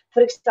 So,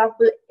 for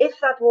example, if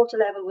that water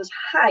level was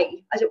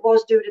high, as it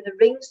was during the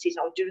rain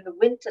season or during the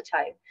winter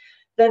time,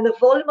 then the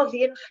volume of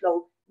the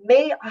inflow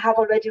may have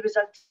already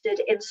resulted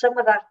in some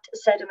of that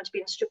sediment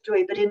being stripped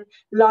away, but in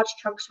large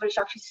chunks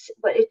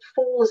where it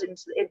falls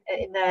into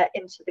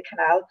the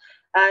canal,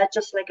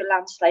 just like a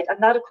landslide. And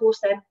that, of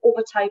course, then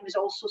over time is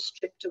also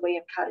stripped away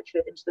and carried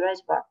further into the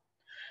reservoir.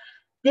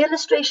 The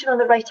illustration on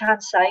the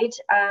right-hand side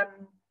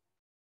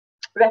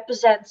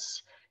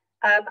represents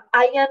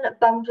iron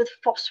bound with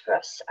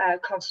phosphorus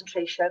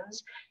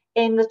concentrations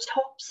in the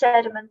top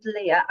sediment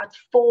layer at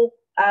 4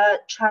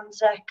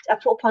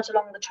 points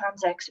along the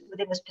transects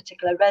within this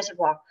particular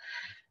reservoir.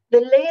 The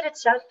layer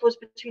itself was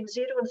between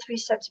 0 and 3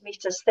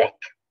 centimeters thick,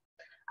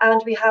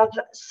 and we have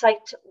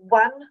site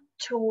 1,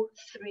 2,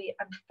 3,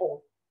 and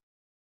 4.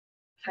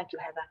 Thank you,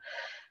 Heather.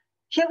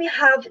 Here we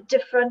have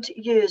different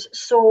years.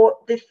 So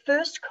the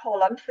first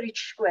column for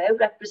each square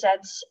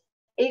represents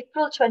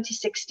April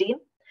 2016.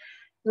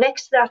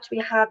 Next to that, we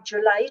have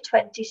July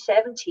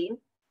 2017.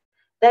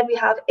 Then we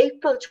have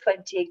April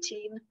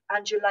 2018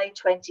 and July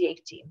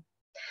 2018.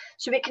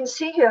 So we can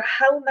see here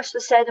how much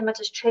the sediment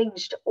has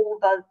changed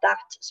over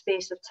that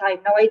space of time.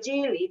 Now,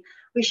 ideally,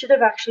 we should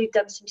have actually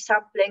done some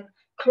sampling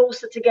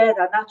closer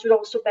together, and that would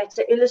also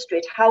better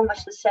illustrate how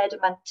much the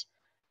sediment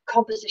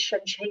composition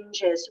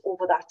changes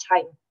over that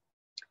time.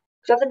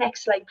 Could you have the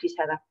next slide, please,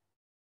 Heather?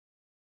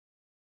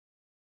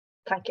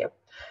 Thank you.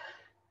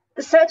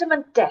 The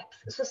sediment depth.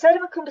 So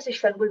sediment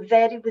composition will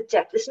vary with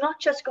depth. It's not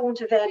just going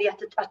to vary at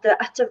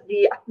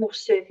the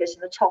utmost surface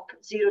in the top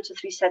 0 to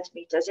 3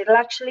 centimeters. It'll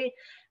actually,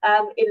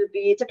 it'll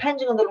be,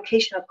 depending on the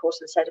location, of course,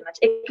 of the sediment,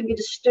 it can be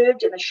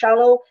disturbed in the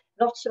shallow,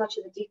 not so much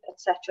in the deep,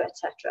 etc.,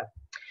 etc.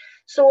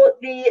 So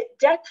the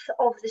depth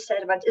of the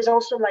sediment is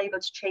also liable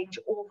to change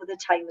over the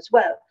time as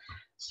well.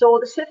 So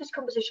the surface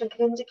composition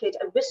can indicate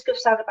a risk of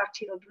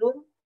cyanobacterial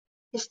bloom,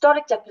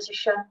 historic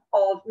deposition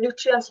of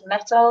nutrients and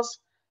metals,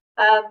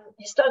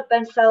 historic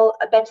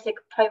benthic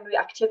primary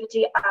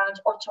activity, and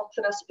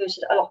autochthonous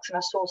versus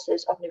allochthonous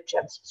sources of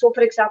nutrients. So,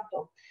 for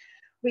example,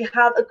 we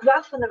have a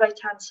graph on the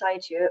right-hand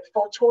side here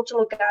for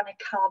total organic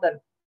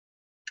carbon.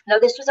 Now,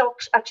 this was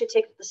actually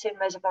taken at the same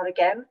reservoir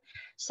again.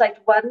 Site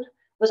 1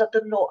 was at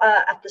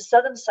the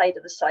southern side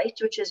of the site,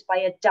 which is by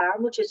a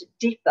dam, which is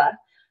deeper,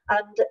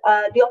 and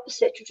the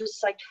opposite, which was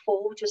site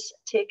 4, which was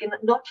taken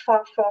not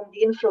far from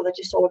the inflow that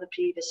you saw on the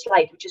previous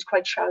slide, which is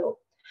quite shallow.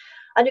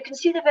 And you can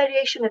see the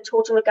variation in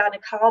total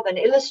organic carbon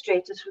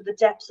illustrated through the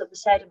depths of the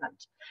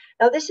sediment.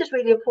 Now, this is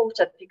really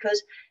important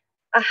because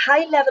a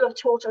high level of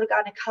total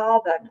organic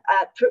carbon,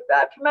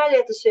 primarily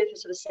at the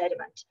surface of the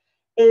sediment,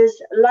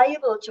 is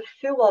liable to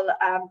fuel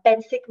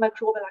benthic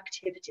microbial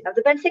activity. Now,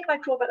 the benthic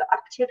microbial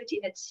activity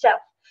in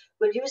itself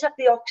will use up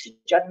the oxygen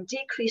and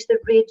decrease the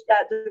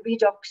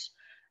redox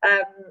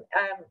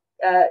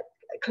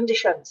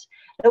conditions.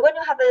 Now, when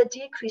you have a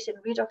decrease in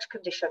redox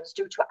conditions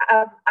due to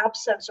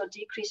absence or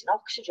decrease in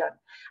oxygen,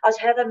 as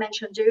Heather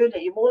mentioned earlier,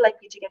 you're more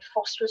likely to get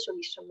phosphorus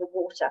release from the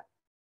water.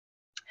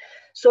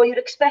 So you're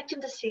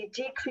expecting to see a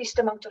decreased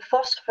amount of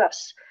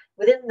phosphorus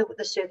within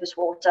the surface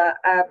water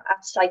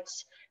at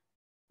sites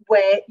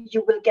where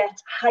you will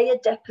get higher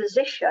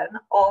deposition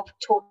of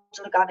total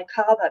organic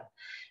carbon.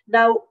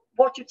 Now,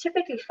 what you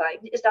typically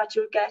find is that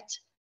you'll get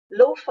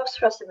low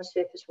phosphorus in the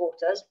surface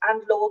waters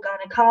and low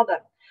organic carbon.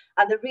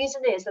 And the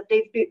reason is that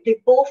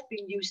they've both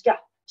been used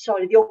up.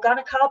 Sorry, the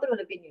organic carbon will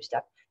have been used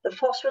up. The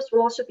phosphorus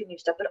will also be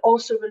used up, but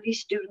also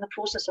released during the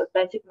process of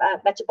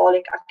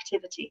metabolic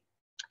activity.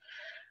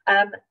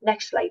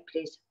 Next slide,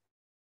 please.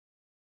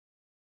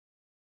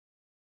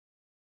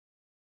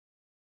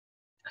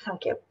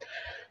 Thank you.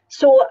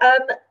 So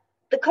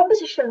the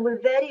composition will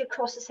vary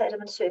across the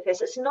sediment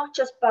surface. It's not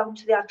just bound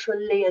to the actual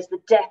layers,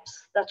 the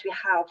depths that we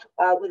have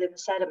within the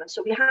sediment.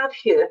 So we have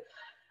here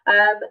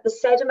the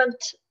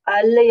sediment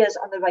layers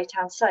on the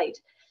right-hand side.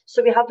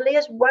 So we have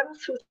layers 1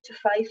 through to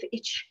 5 for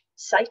each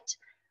site,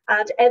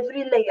 and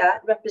every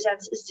layer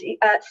represents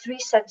 3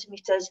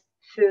 centimeters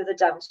further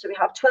down. So we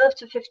have 12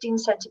 to 15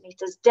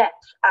 centimetres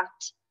depth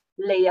at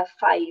layer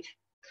 5.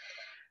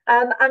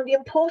 And the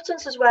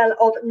importance as well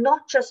of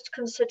not just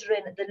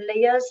considering the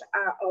layers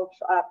of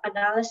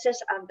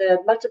analysis and the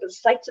multiple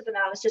sites of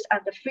analysis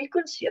and the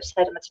frequency of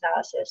sediment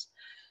analysis.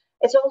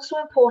 It's also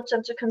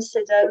important to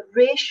consider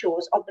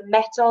ratios of the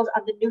metals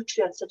and the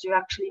nutrients that you're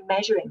actually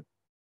measuring.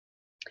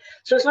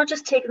 So it's not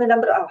just taking the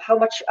number of how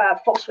much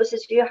phosphorus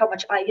is here, how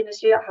much iron is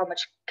here, how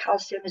much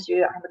calcium is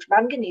here, how much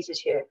manganese is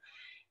here.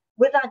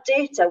 With that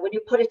data, when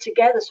you put it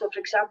together, so for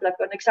example, I've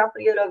got an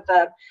example here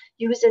of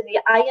using the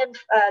iron,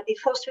 the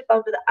phosphate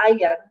bound with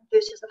iron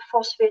versus the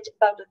phosphate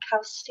bound with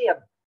calcium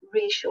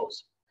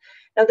ratios.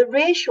 Now, the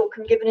ratio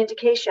can give an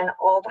indication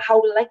of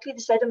how likely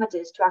the sediment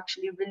is to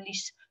actually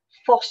release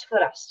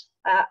phosphorus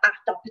at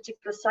that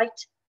particular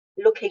site,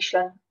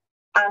 location,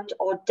 and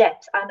or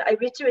depth. And I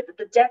reiterate that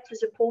the depth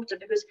is important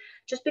because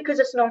just because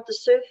it's not the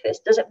surface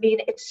doesn't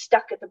mean it's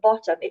stuck at the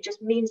bottom. It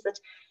just means that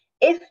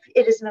if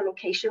it is in a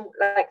location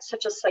like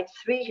such as site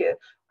 3 here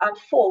and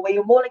 4, where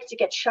you're more likely to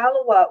get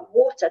shallower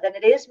water, then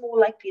it is more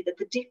likely that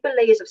the deeper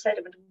layers of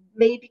sediment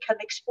may become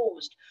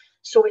exposed.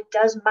 So it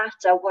does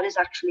matter what is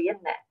actually in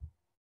there.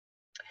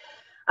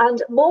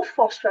 And more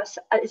phosphorus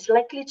is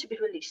likely to be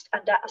released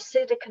under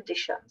acidic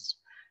conditions.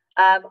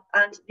 And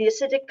the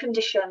acidic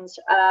conditions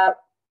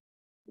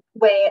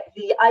where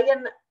the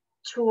iron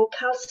to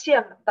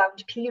calcium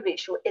bound P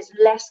ratio is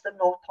less than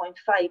 0.5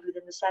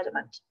 within the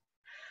sediment.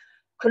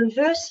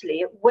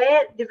 Conversely,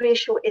 where the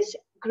ratio is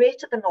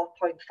greater than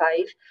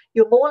 0.5,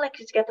 you're more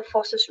likely to get the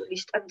phosphorus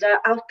released under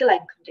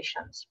alkaline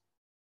conditions.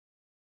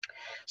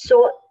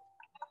 So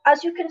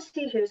as you can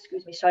see here,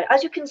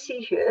 as you can see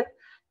here,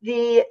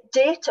 the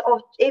date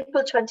of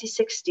April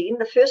 2016,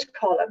 the first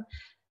column,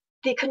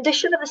 the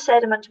condition of the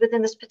sediment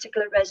within this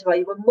particular reservoir,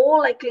 you were more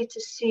likely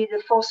to see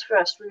the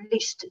phosphorus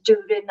released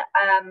during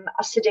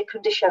acidic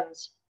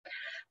conditions.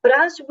 But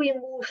as we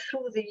move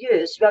through the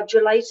years, you have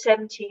July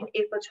 17,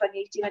 April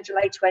 2018, and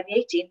July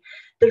 2018,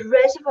 the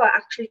reservoir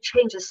actually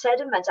changed. The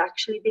sediment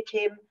actually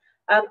became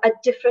a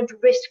different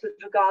risk with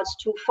regards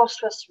to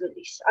phosphorus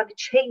release, and it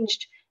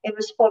changed in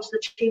response to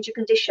the change of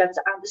conditions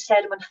and the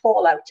sediment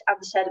fallout and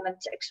the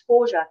sediment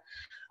exposure,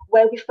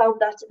 where we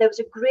found that there was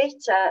a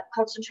greater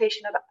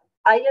concentration of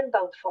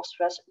iron-bound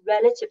phosphorus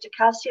relative to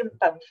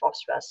calcium-bound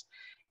phosphorus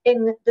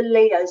in the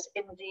layers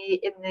in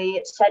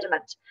the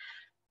sediment.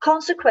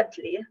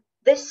 Consequently,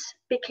 this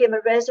became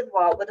a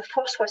reservoir where the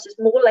phosphorus is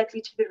more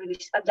likely to be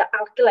released under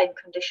alkaline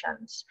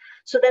conditions.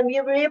 So then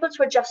we were able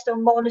to adjust our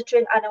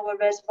monitoring and our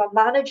reservoir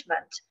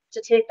management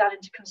to take that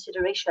into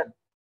consideration.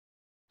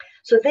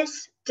 So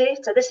this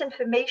data, this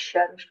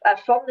information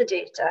from the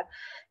data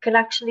can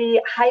actually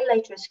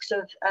highlight risks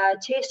of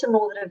taste and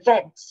northern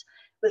events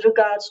with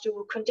regards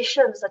to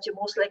conditions that you're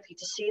most likely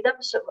to see them,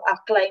 so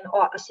alkaline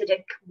or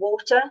acidic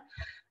water,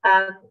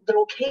 the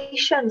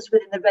locations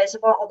within the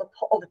reservoir or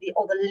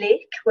the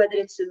lake, whether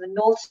it's in the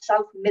north,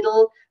 south,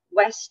 middle,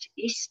 west,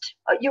 east,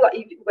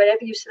 wherever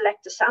you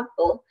select a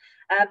sample.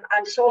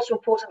 And it's also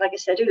important, like I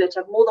said earlier, to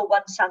have more than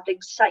one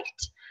sampling site.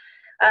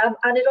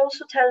 And it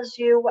also tells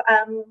you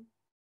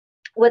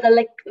whether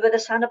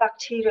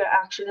cyanobacteria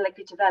are actually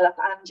likely to develop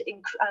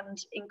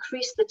and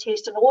increase the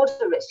taste and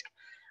odor risk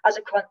as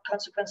a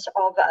consequence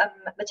of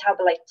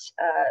metabolite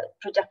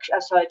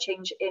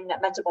change in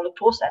metabolic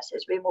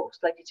processes. We're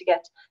most likely to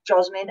get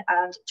jasmine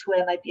and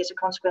 2-MIB as a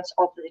consequence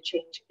of the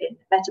change in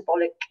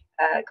metabolic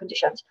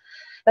conditions,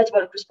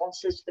 metabolic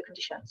responses to the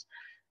conditions.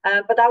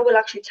 But that will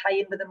actually tie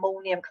in with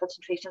ammonium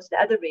concentrations,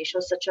 the other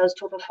ratios such as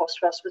total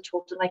phosphorus with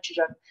total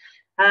nitrogen.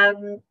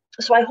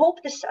 So I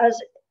hope this has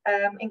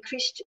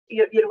increased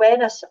your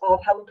awareness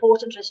of how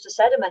important it is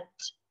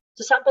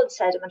to sample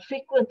sediment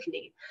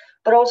frequently,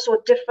 but also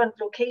different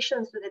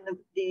locations within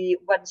the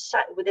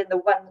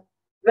one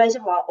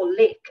reservoir or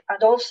lake.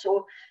 And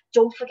also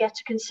don't forget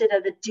to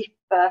consider the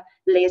deeper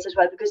layers as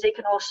well, because they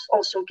can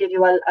also give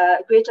you a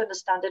greater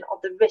understanding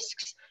of the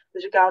risks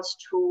with regards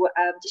to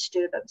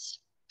disturbance.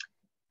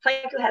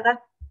 Thank you, Heather.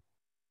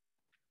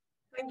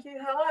 Thank you,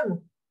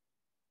 Helen.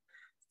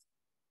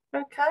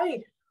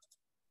 Okay.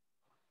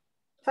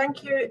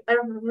 Thank you,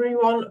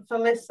 everyone, for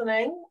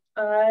listening.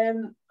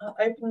 I'll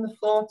open the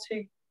floor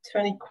to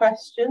any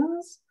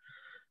questions.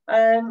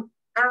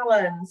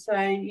 Alan, so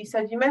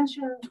you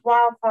mentioned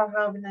wildfire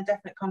having a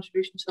definite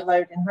contribution to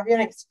loading. Have you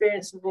any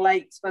experience of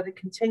lakes where the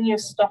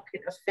continuous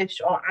stocking of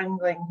fish or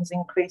angling has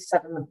increased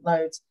sediment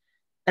loads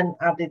and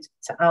added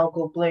to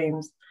algal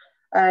blooms?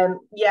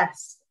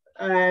 Yes,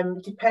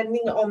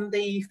 depending on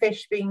the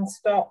fish being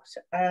stocked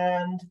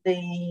and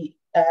the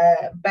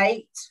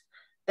bait,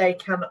 they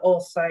can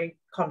also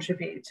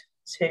contribute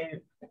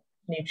to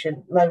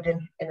nutrient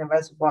loading in a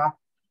reservoir.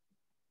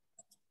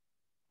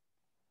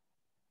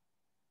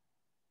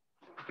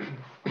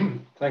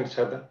 Thanks,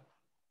 Heather.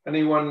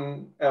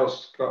 Anyone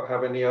else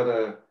have any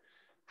other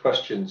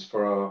questions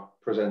for our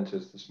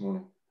presenters this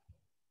morning?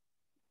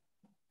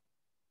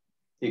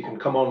 You can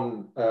come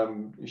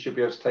on, you should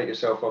be able to take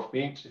yourself off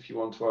mute if you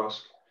want to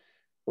ask,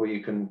 or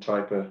you can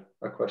type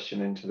a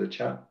question into the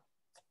chat.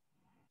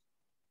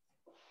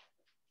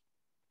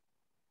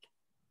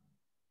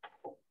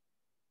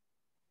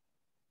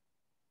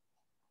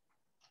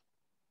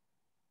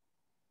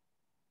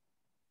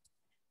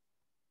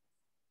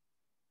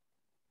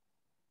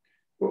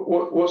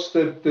 What's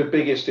the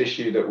biggest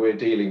issue that we're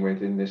dealing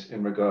with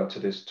in regard to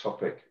this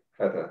topic,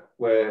 Heather?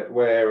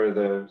 Where are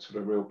the sort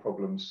of real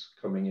problems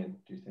coming in,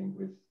 do you think,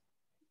 with?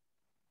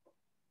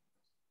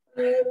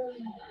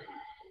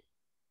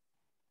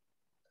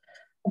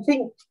 I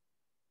think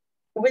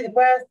with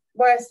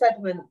where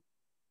sediment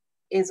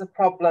is a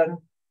problem,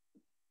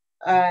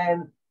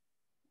 the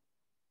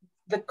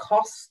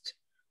cost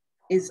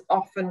is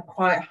often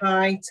quite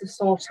high to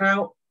sort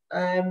out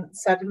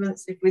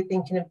sediments. If we're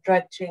thinking of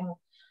dredging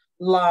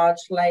large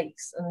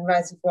lakes and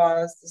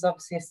reservoirs, there's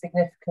obviously a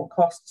significant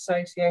cost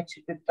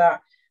associated with that.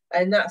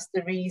 And that's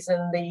the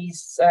reason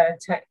these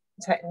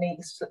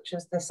techniques such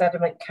as the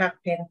sediment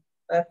capping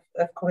have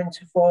come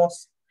into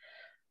force.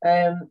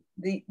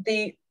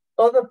 The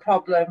other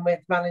problem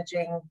with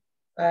managing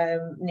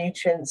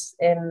nutrients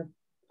in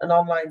an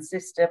online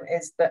system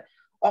is that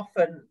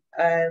often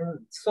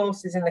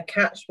sources in the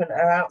catchment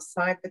are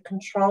outside the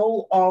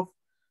control of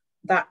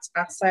that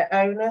asset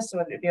owner, so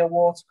whether it be a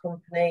water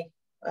company,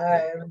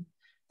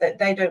 that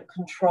they don't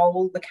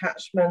control the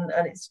catchment,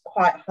 and it's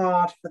quite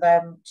hard for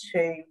them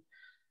to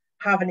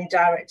have any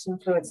direct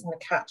influence in the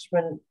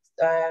catchment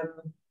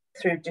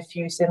through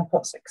diffuse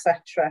inputs,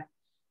 etc.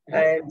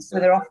 So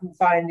they're often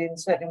finding,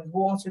 certainly with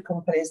water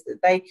companies,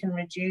 that they can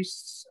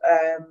reduce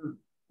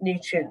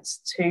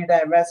nutrients to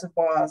their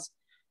reservoirs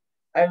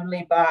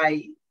only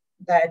by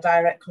their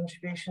direct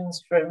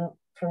contributions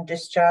from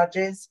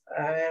discharges.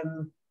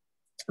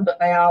 But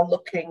they are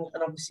looking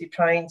and obviously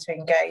trying to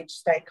engage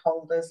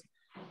stakeholders,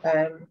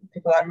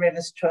 people like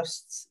rivers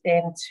trusts,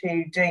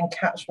 into doing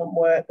catchment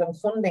work and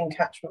funding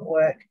catchment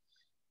work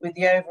with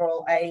the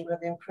overall aim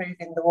of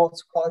improving the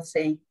water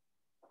quality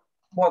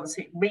once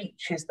it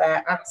reaches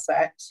their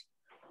asset,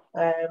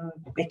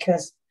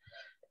 because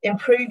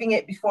improving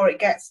it before it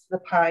gets to the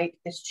pipe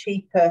is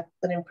cheaper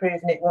than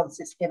improving it once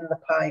it's in the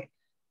pipe.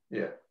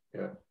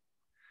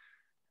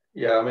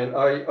 Yeah, I mean,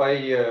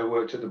 I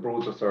worked at the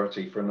Broads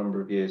Authority for a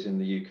number of years in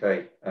the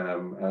UK,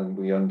 and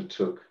we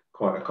undertook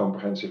quite a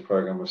comprehensive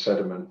programme of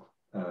sediment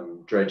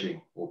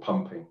dredging or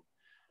pumping.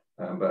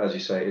 But as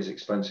you say, it is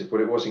expensive, but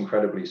it was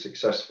incredibly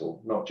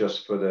successful, not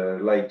just for the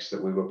lakes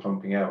that we were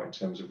pumping out in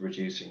terms of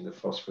reducing the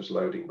phosphorus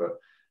loading, but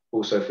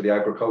also for the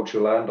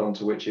agricultural land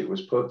onto which it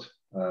was put.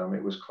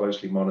 It was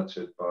closely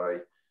monitored by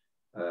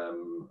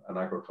an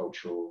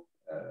agricultural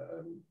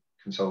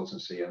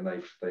consultancy,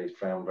 and they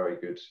found very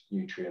good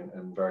nutrient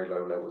and very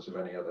low levels of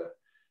any other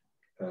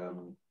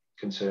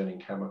concerning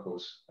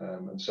chemicals,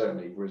 and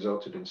certainly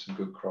resulted in some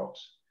good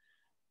crops.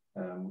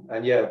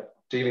 And yeah,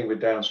 dealing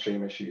with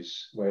downstream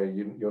issues where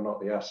you're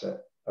not the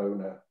asset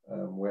owner,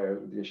 where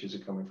the issues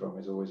are coming from,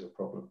 is always a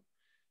problem.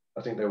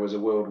 I think there was a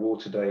World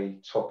Water Day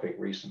topic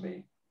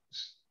recently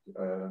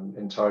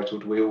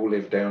entitled "We All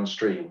Live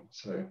Downstream,"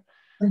 so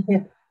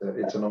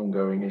it's an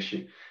ongoing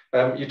issue.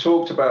 You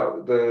talked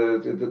about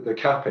the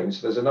capping,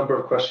 so there's a number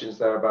of questions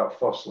there about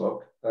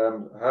Phoslock.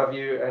 Have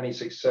you any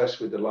success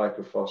with the like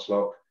of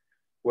Phoslock?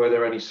 Were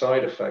there any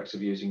side effects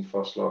of using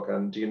Phoslock,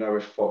 and do you know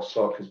if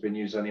Phoslock has been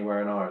used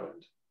anywhere in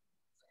Ireland?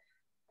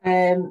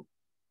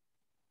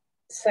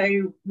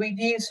 So we've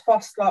used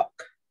Phoslock.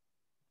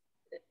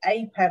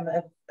 APEM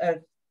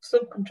have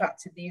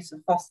subcontracted the use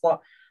of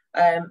Phoslock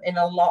in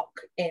a lock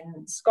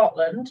in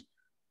Scotland,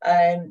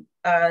 and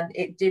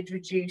it did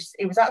reduce.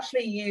 It was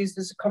actually used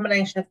as a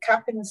combination of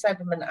capping the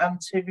sediment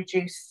and to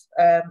reduce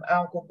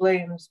algal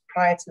blooms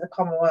prior to the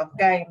Commonwealth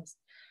Games,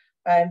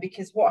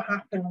 because what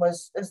happened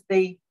was, as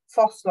the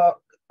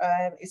Phoslock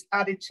is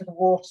added to the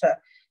water,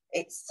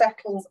 it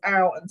settles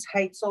out and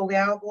takes all the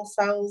algal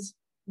cells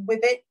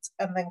with it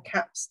and then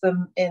caps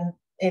them in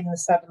the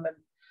sediment.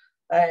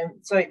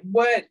 So it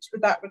worked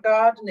with that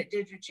regard, and it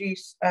did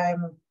reduce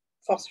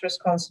phosphorus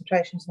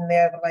concentrations in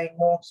the overlaying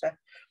water.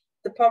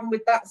 The problem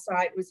with that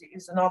site was it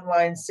was an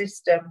online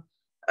system.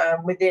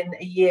 Within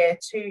a year,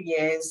 2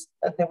 years,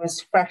 there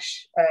was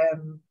fresh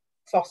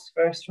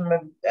phosphorus from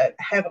a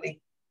heavily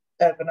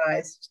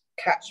urbanised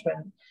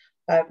catchment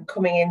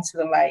coming into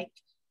the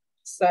lake.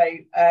 So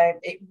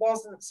it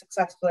wasn't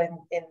successful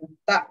in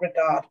that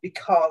regard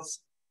because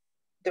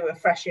there were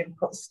fresh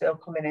inputs still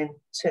coming in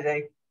to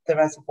the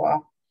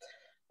reservoir.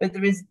 But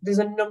there's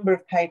a number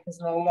of papers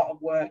and a lot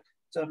of work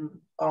done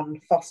on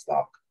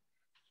Phoslock.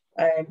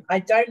 I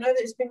don't know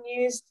that it's been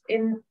used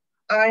in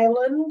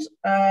Ireland.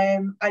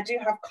 I do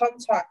have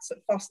contacts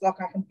at Phoslock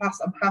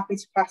I'm happy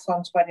to pass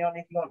on to anyone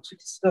if you want to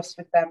discuss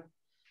with them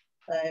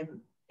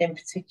in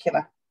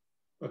particular.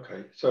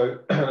 Okay, so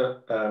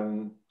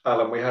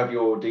Alan, we have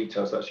your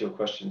details. That's your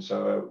question,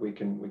 so we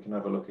can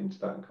have a look into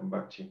that and come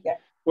back to you. Yeah.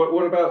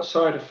 What about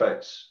side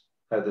effects,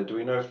 Heather? Do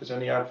we know if there's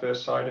any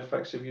adverse side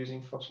effects of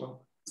using Phoslock?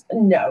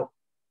 No,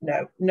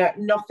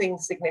 nothing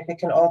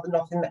significant, or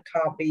nothing that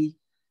can't be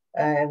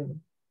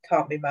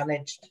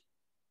managed.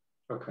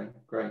 Okay,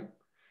 great.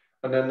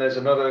 And then there's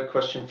another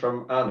question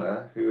from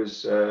Anna, who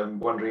is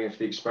wondering if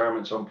the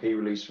experiments on P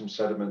release from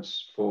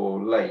sediments for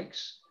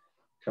lakes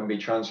can be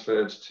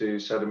transferred to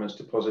sediments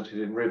deposited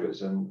in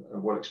rivers, and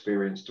what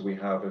experience do we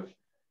have of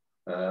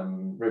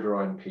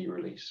riverine P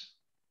release?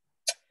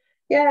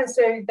 Yeah,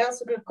 so that's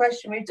a good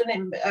question. We've done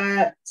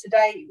it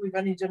today. We've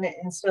only done it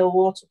in still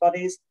water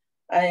bodies,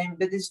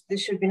 but there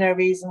should be no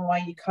reason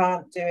why you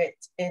can't do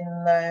it in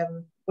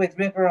with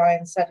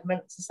riverine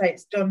sediment. To say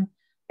it's done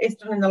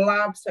in the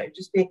lab, so it'd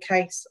just be a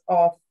case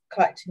of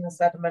collecting the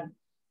sediment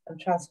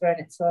and transferring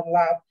it to the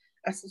lab.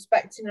 I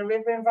suspect in a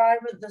river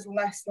environment, there's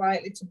less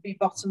likely to be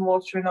bottom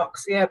water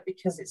anoxia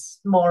because it's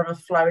more of a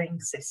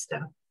flowing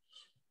system.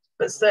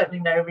 But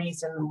certainly no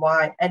reason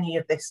why any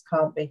of this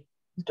can't be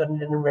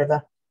done in a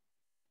river.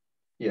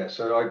 Yeah,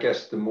 so I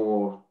guess the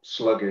more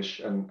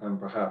sluggish and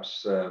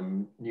perhaps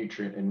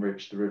nutrient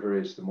enriched the river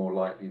is, the more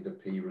likely the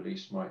P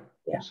release might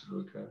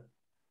also occur.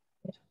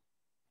 Yeah.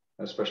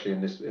 Especially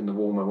in the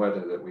warmer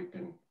weather that we've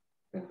been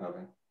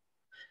having.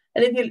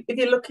 And if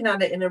you're looking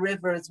at it in a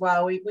river as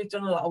well, we've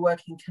done a lot of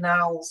work in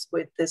canals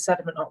with the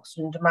sediment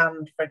oxygen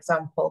demand, for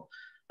example.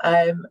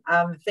 And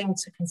the thing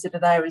to consider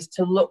there is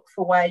to look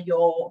for where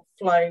your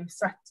flow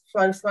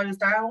slows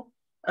down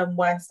and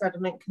where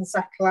sediment can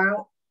settle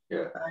out.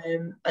 Yeah.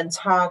 And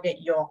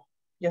target your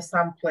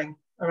sampling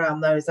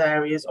around those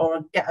areas,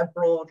 or get a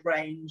broad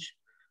range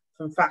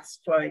from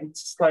fast flowing to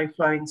slow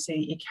flowing, so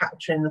you're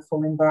capturing the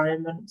full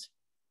environment.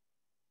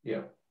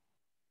 Yeah.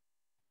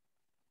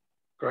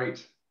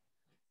 Great.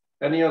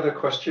 Any other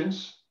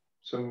questions?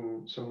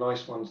 Some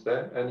nice ones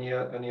there.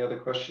 Any other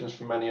questions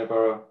from any of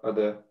our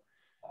other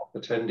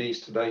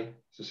attendees today?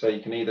 To say,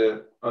 you can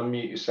either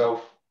unmute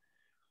yourself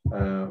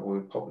or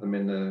pop them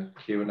in the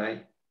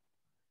Q&A.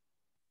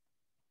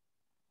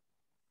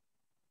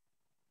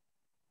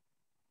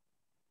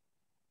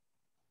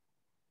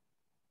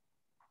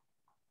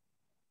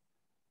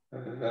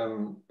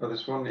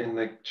 There's one in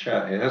the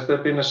chat here. Has there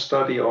been a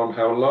study on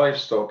how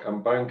livestock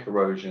and bank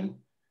erosion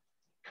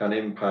can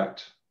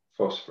impact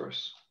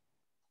phosphorus?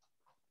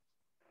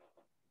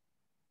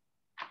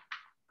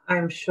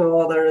 I'm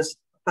sure there's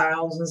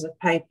thousands of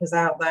papers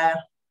out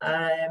there.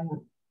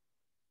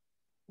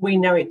 We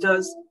know it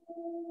does.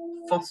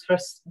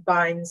 Phosphorus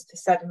binds to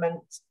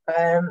sediment,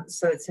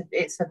 so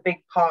it's a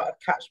big part of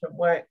catchment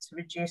work to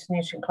reduce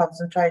nutrient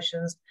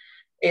concentrations,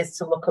 is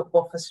to look at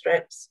buffer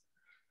strips.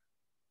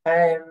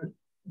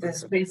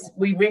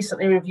 We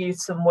recently reviewed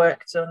some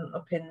work done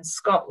up in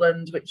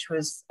Scotland, which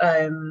was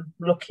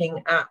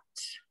looking at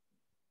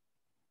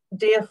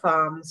deer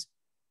farms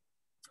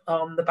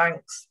on the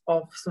banks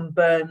of some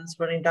burns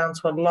running down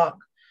to a loch,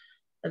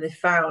 and they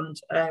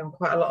found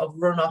quite a lot of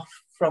runoff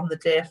from the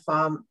deer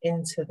farm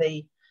into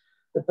the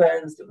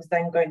burns that was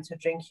then going to a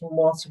drinking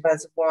water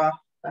reservoir,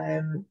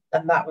 and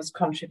that was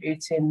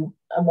contributing,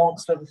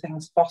 amongst other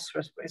things,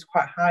 phosphorus, but it's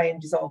quite high in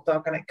dissolved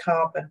organic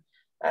carbon,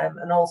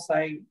 and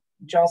also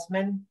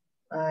jasmine,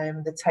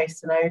 the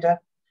taste and odour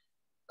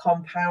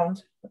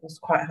compound was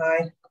quite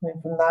high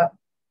coming from that.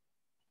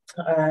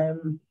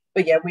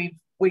 But yeah,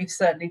 we've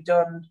certainly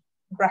done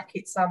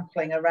bracket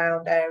sampling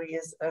around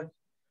areas of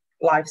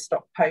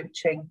livestock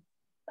poaching,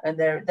 and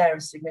they're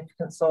a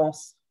significant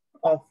source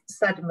of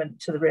sediment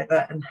to the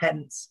river, and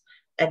hence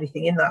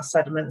anything in that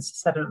sediment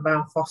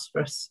bound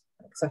phosphorus,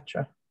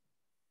 etc.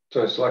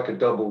 So it's like a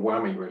double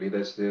whammy, really.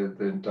 There's the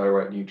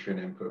direct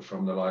nutrient input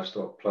from the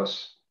livestock,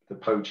 plus the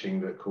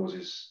poaching that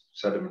causes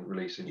sediment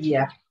release into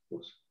yeah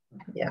the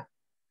yeah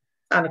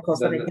and of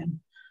course anything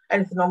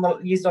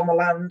used on the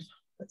land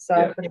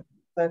itself, and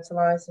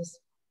fertilizers.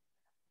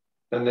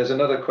 And there's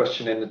another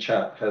question in the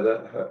chat,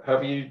 Heather.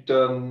 Have you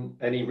done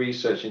any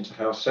research into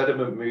how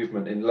sediment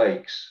movement in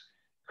lakes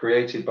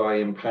created by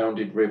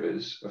impounded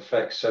rivers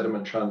affects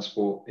sediment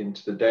transport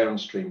into the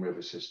downstream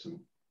river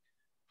system?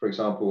 For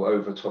example,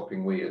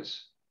 overtopping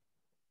weirs.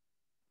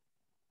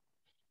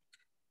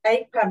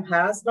 APEM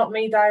has, not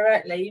me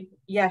directly.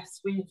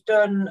 Yes, we've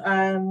done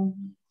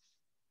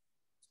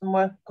some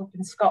work up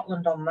in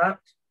Scotland on that.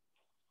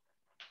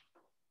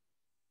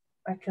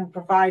 I can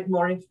provide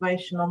more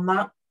information on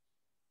that.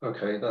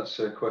 Okay, that's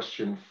a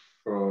question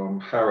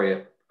from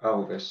Harriet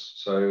Alvis.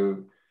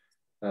 So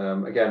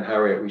again,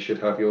 Harriet, we should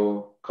have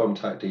your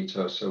contact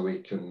details so we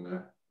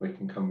can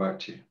come back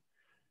to you.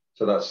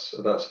 So that's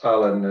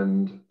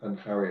Alan and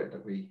Harriet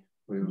that we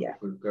will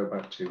go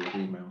back to with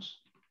emails.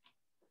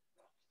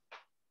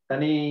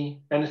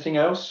 Anything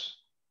else?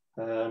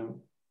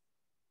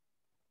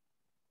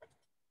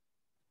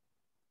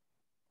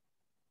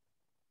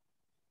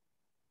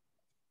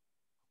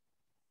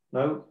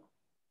 No?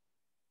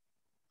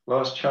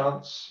 Last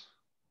chance?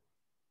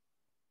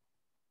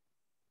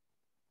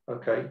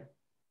 Okay.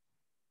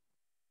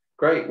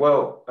 Great.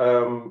 Well,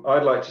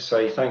 I'd like to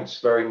say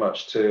thanks very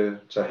much to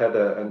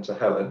Heather and to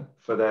Helen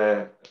for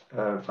their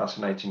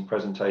fascinating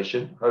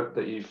presentation. Hope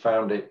that you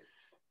found it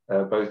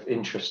both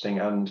interesting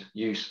and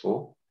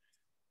useful.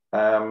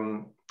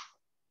 I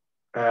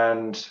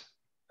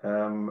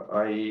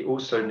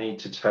also need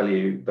to tell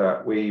you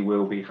that we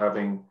will be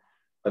having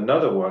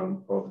another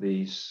one of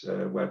these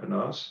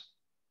webinars.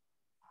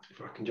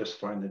 If I can just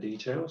find the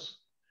details.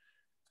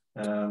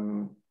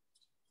 And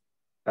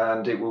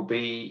it will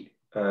be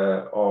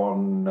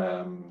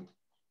on,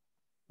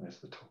 where's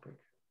the topic?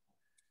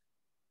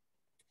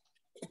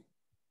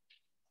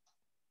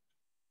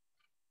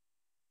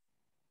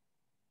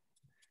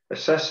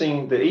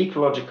 assessing the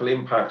ecological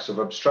impacts of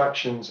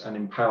abstractions and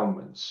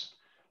impoundments,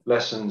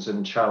 lessons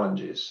and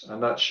challenges.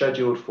 And that's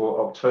scheduled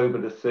for October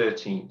the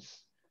 13th,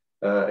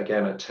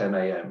 again at 10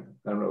 a.m.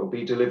 And it will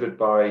be delivered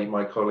by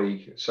my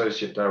colleague,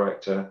 Associate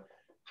Director,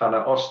 Hannah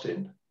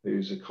Austin,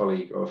 who's a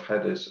colleague of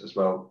Heather's as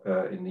well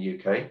in the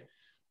UK.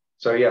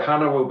 So yeah,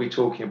 Hannah will be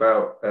talking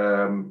about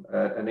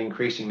an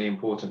increasingly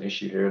important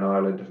issue here in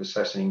Ireland of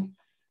assessing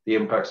the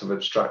impacts of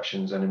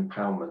abstractions and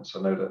impoundments.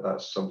 I know that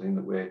that's something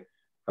that we're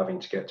having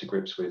to get to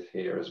grips with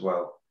here as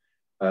well.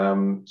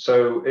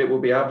 So it will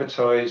be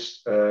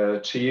advertised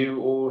to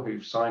you all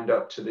who've signed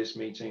up to this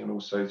meeting and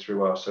also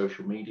through our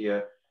social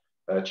media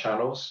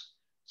channels.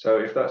 So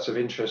if that's of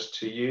interest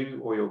to you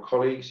or your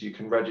colleagues, you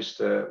can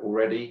register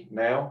already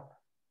now.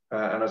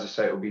 And as I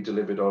say, it will be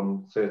delivered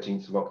on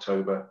 13th of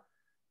October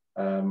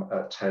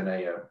at 10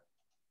 a.m.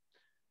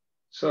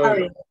 So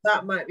Harry,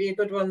 that might be a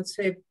good one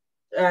to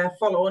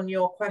follow on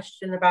your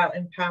question about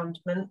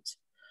impoundment.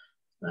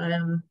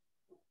 That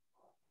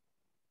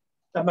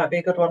might be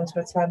a good one to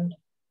attend.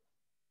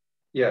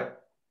 Yeah.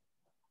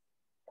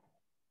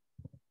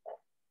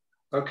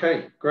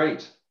 Okay,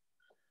 great.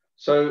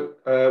 So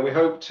we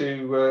hope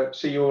to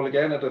see you all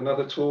again at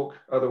another talk.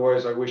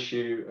 Otherwise, I wish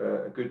you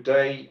a good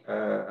day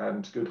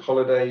and good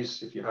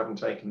holidays if you haven't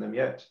taken them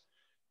yet.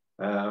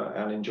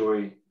 And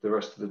enjoy the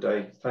rest of the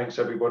day. Thanks,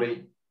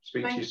 everybody.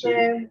 Speak to you soon.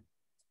 Thank you.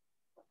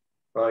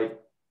 Bye.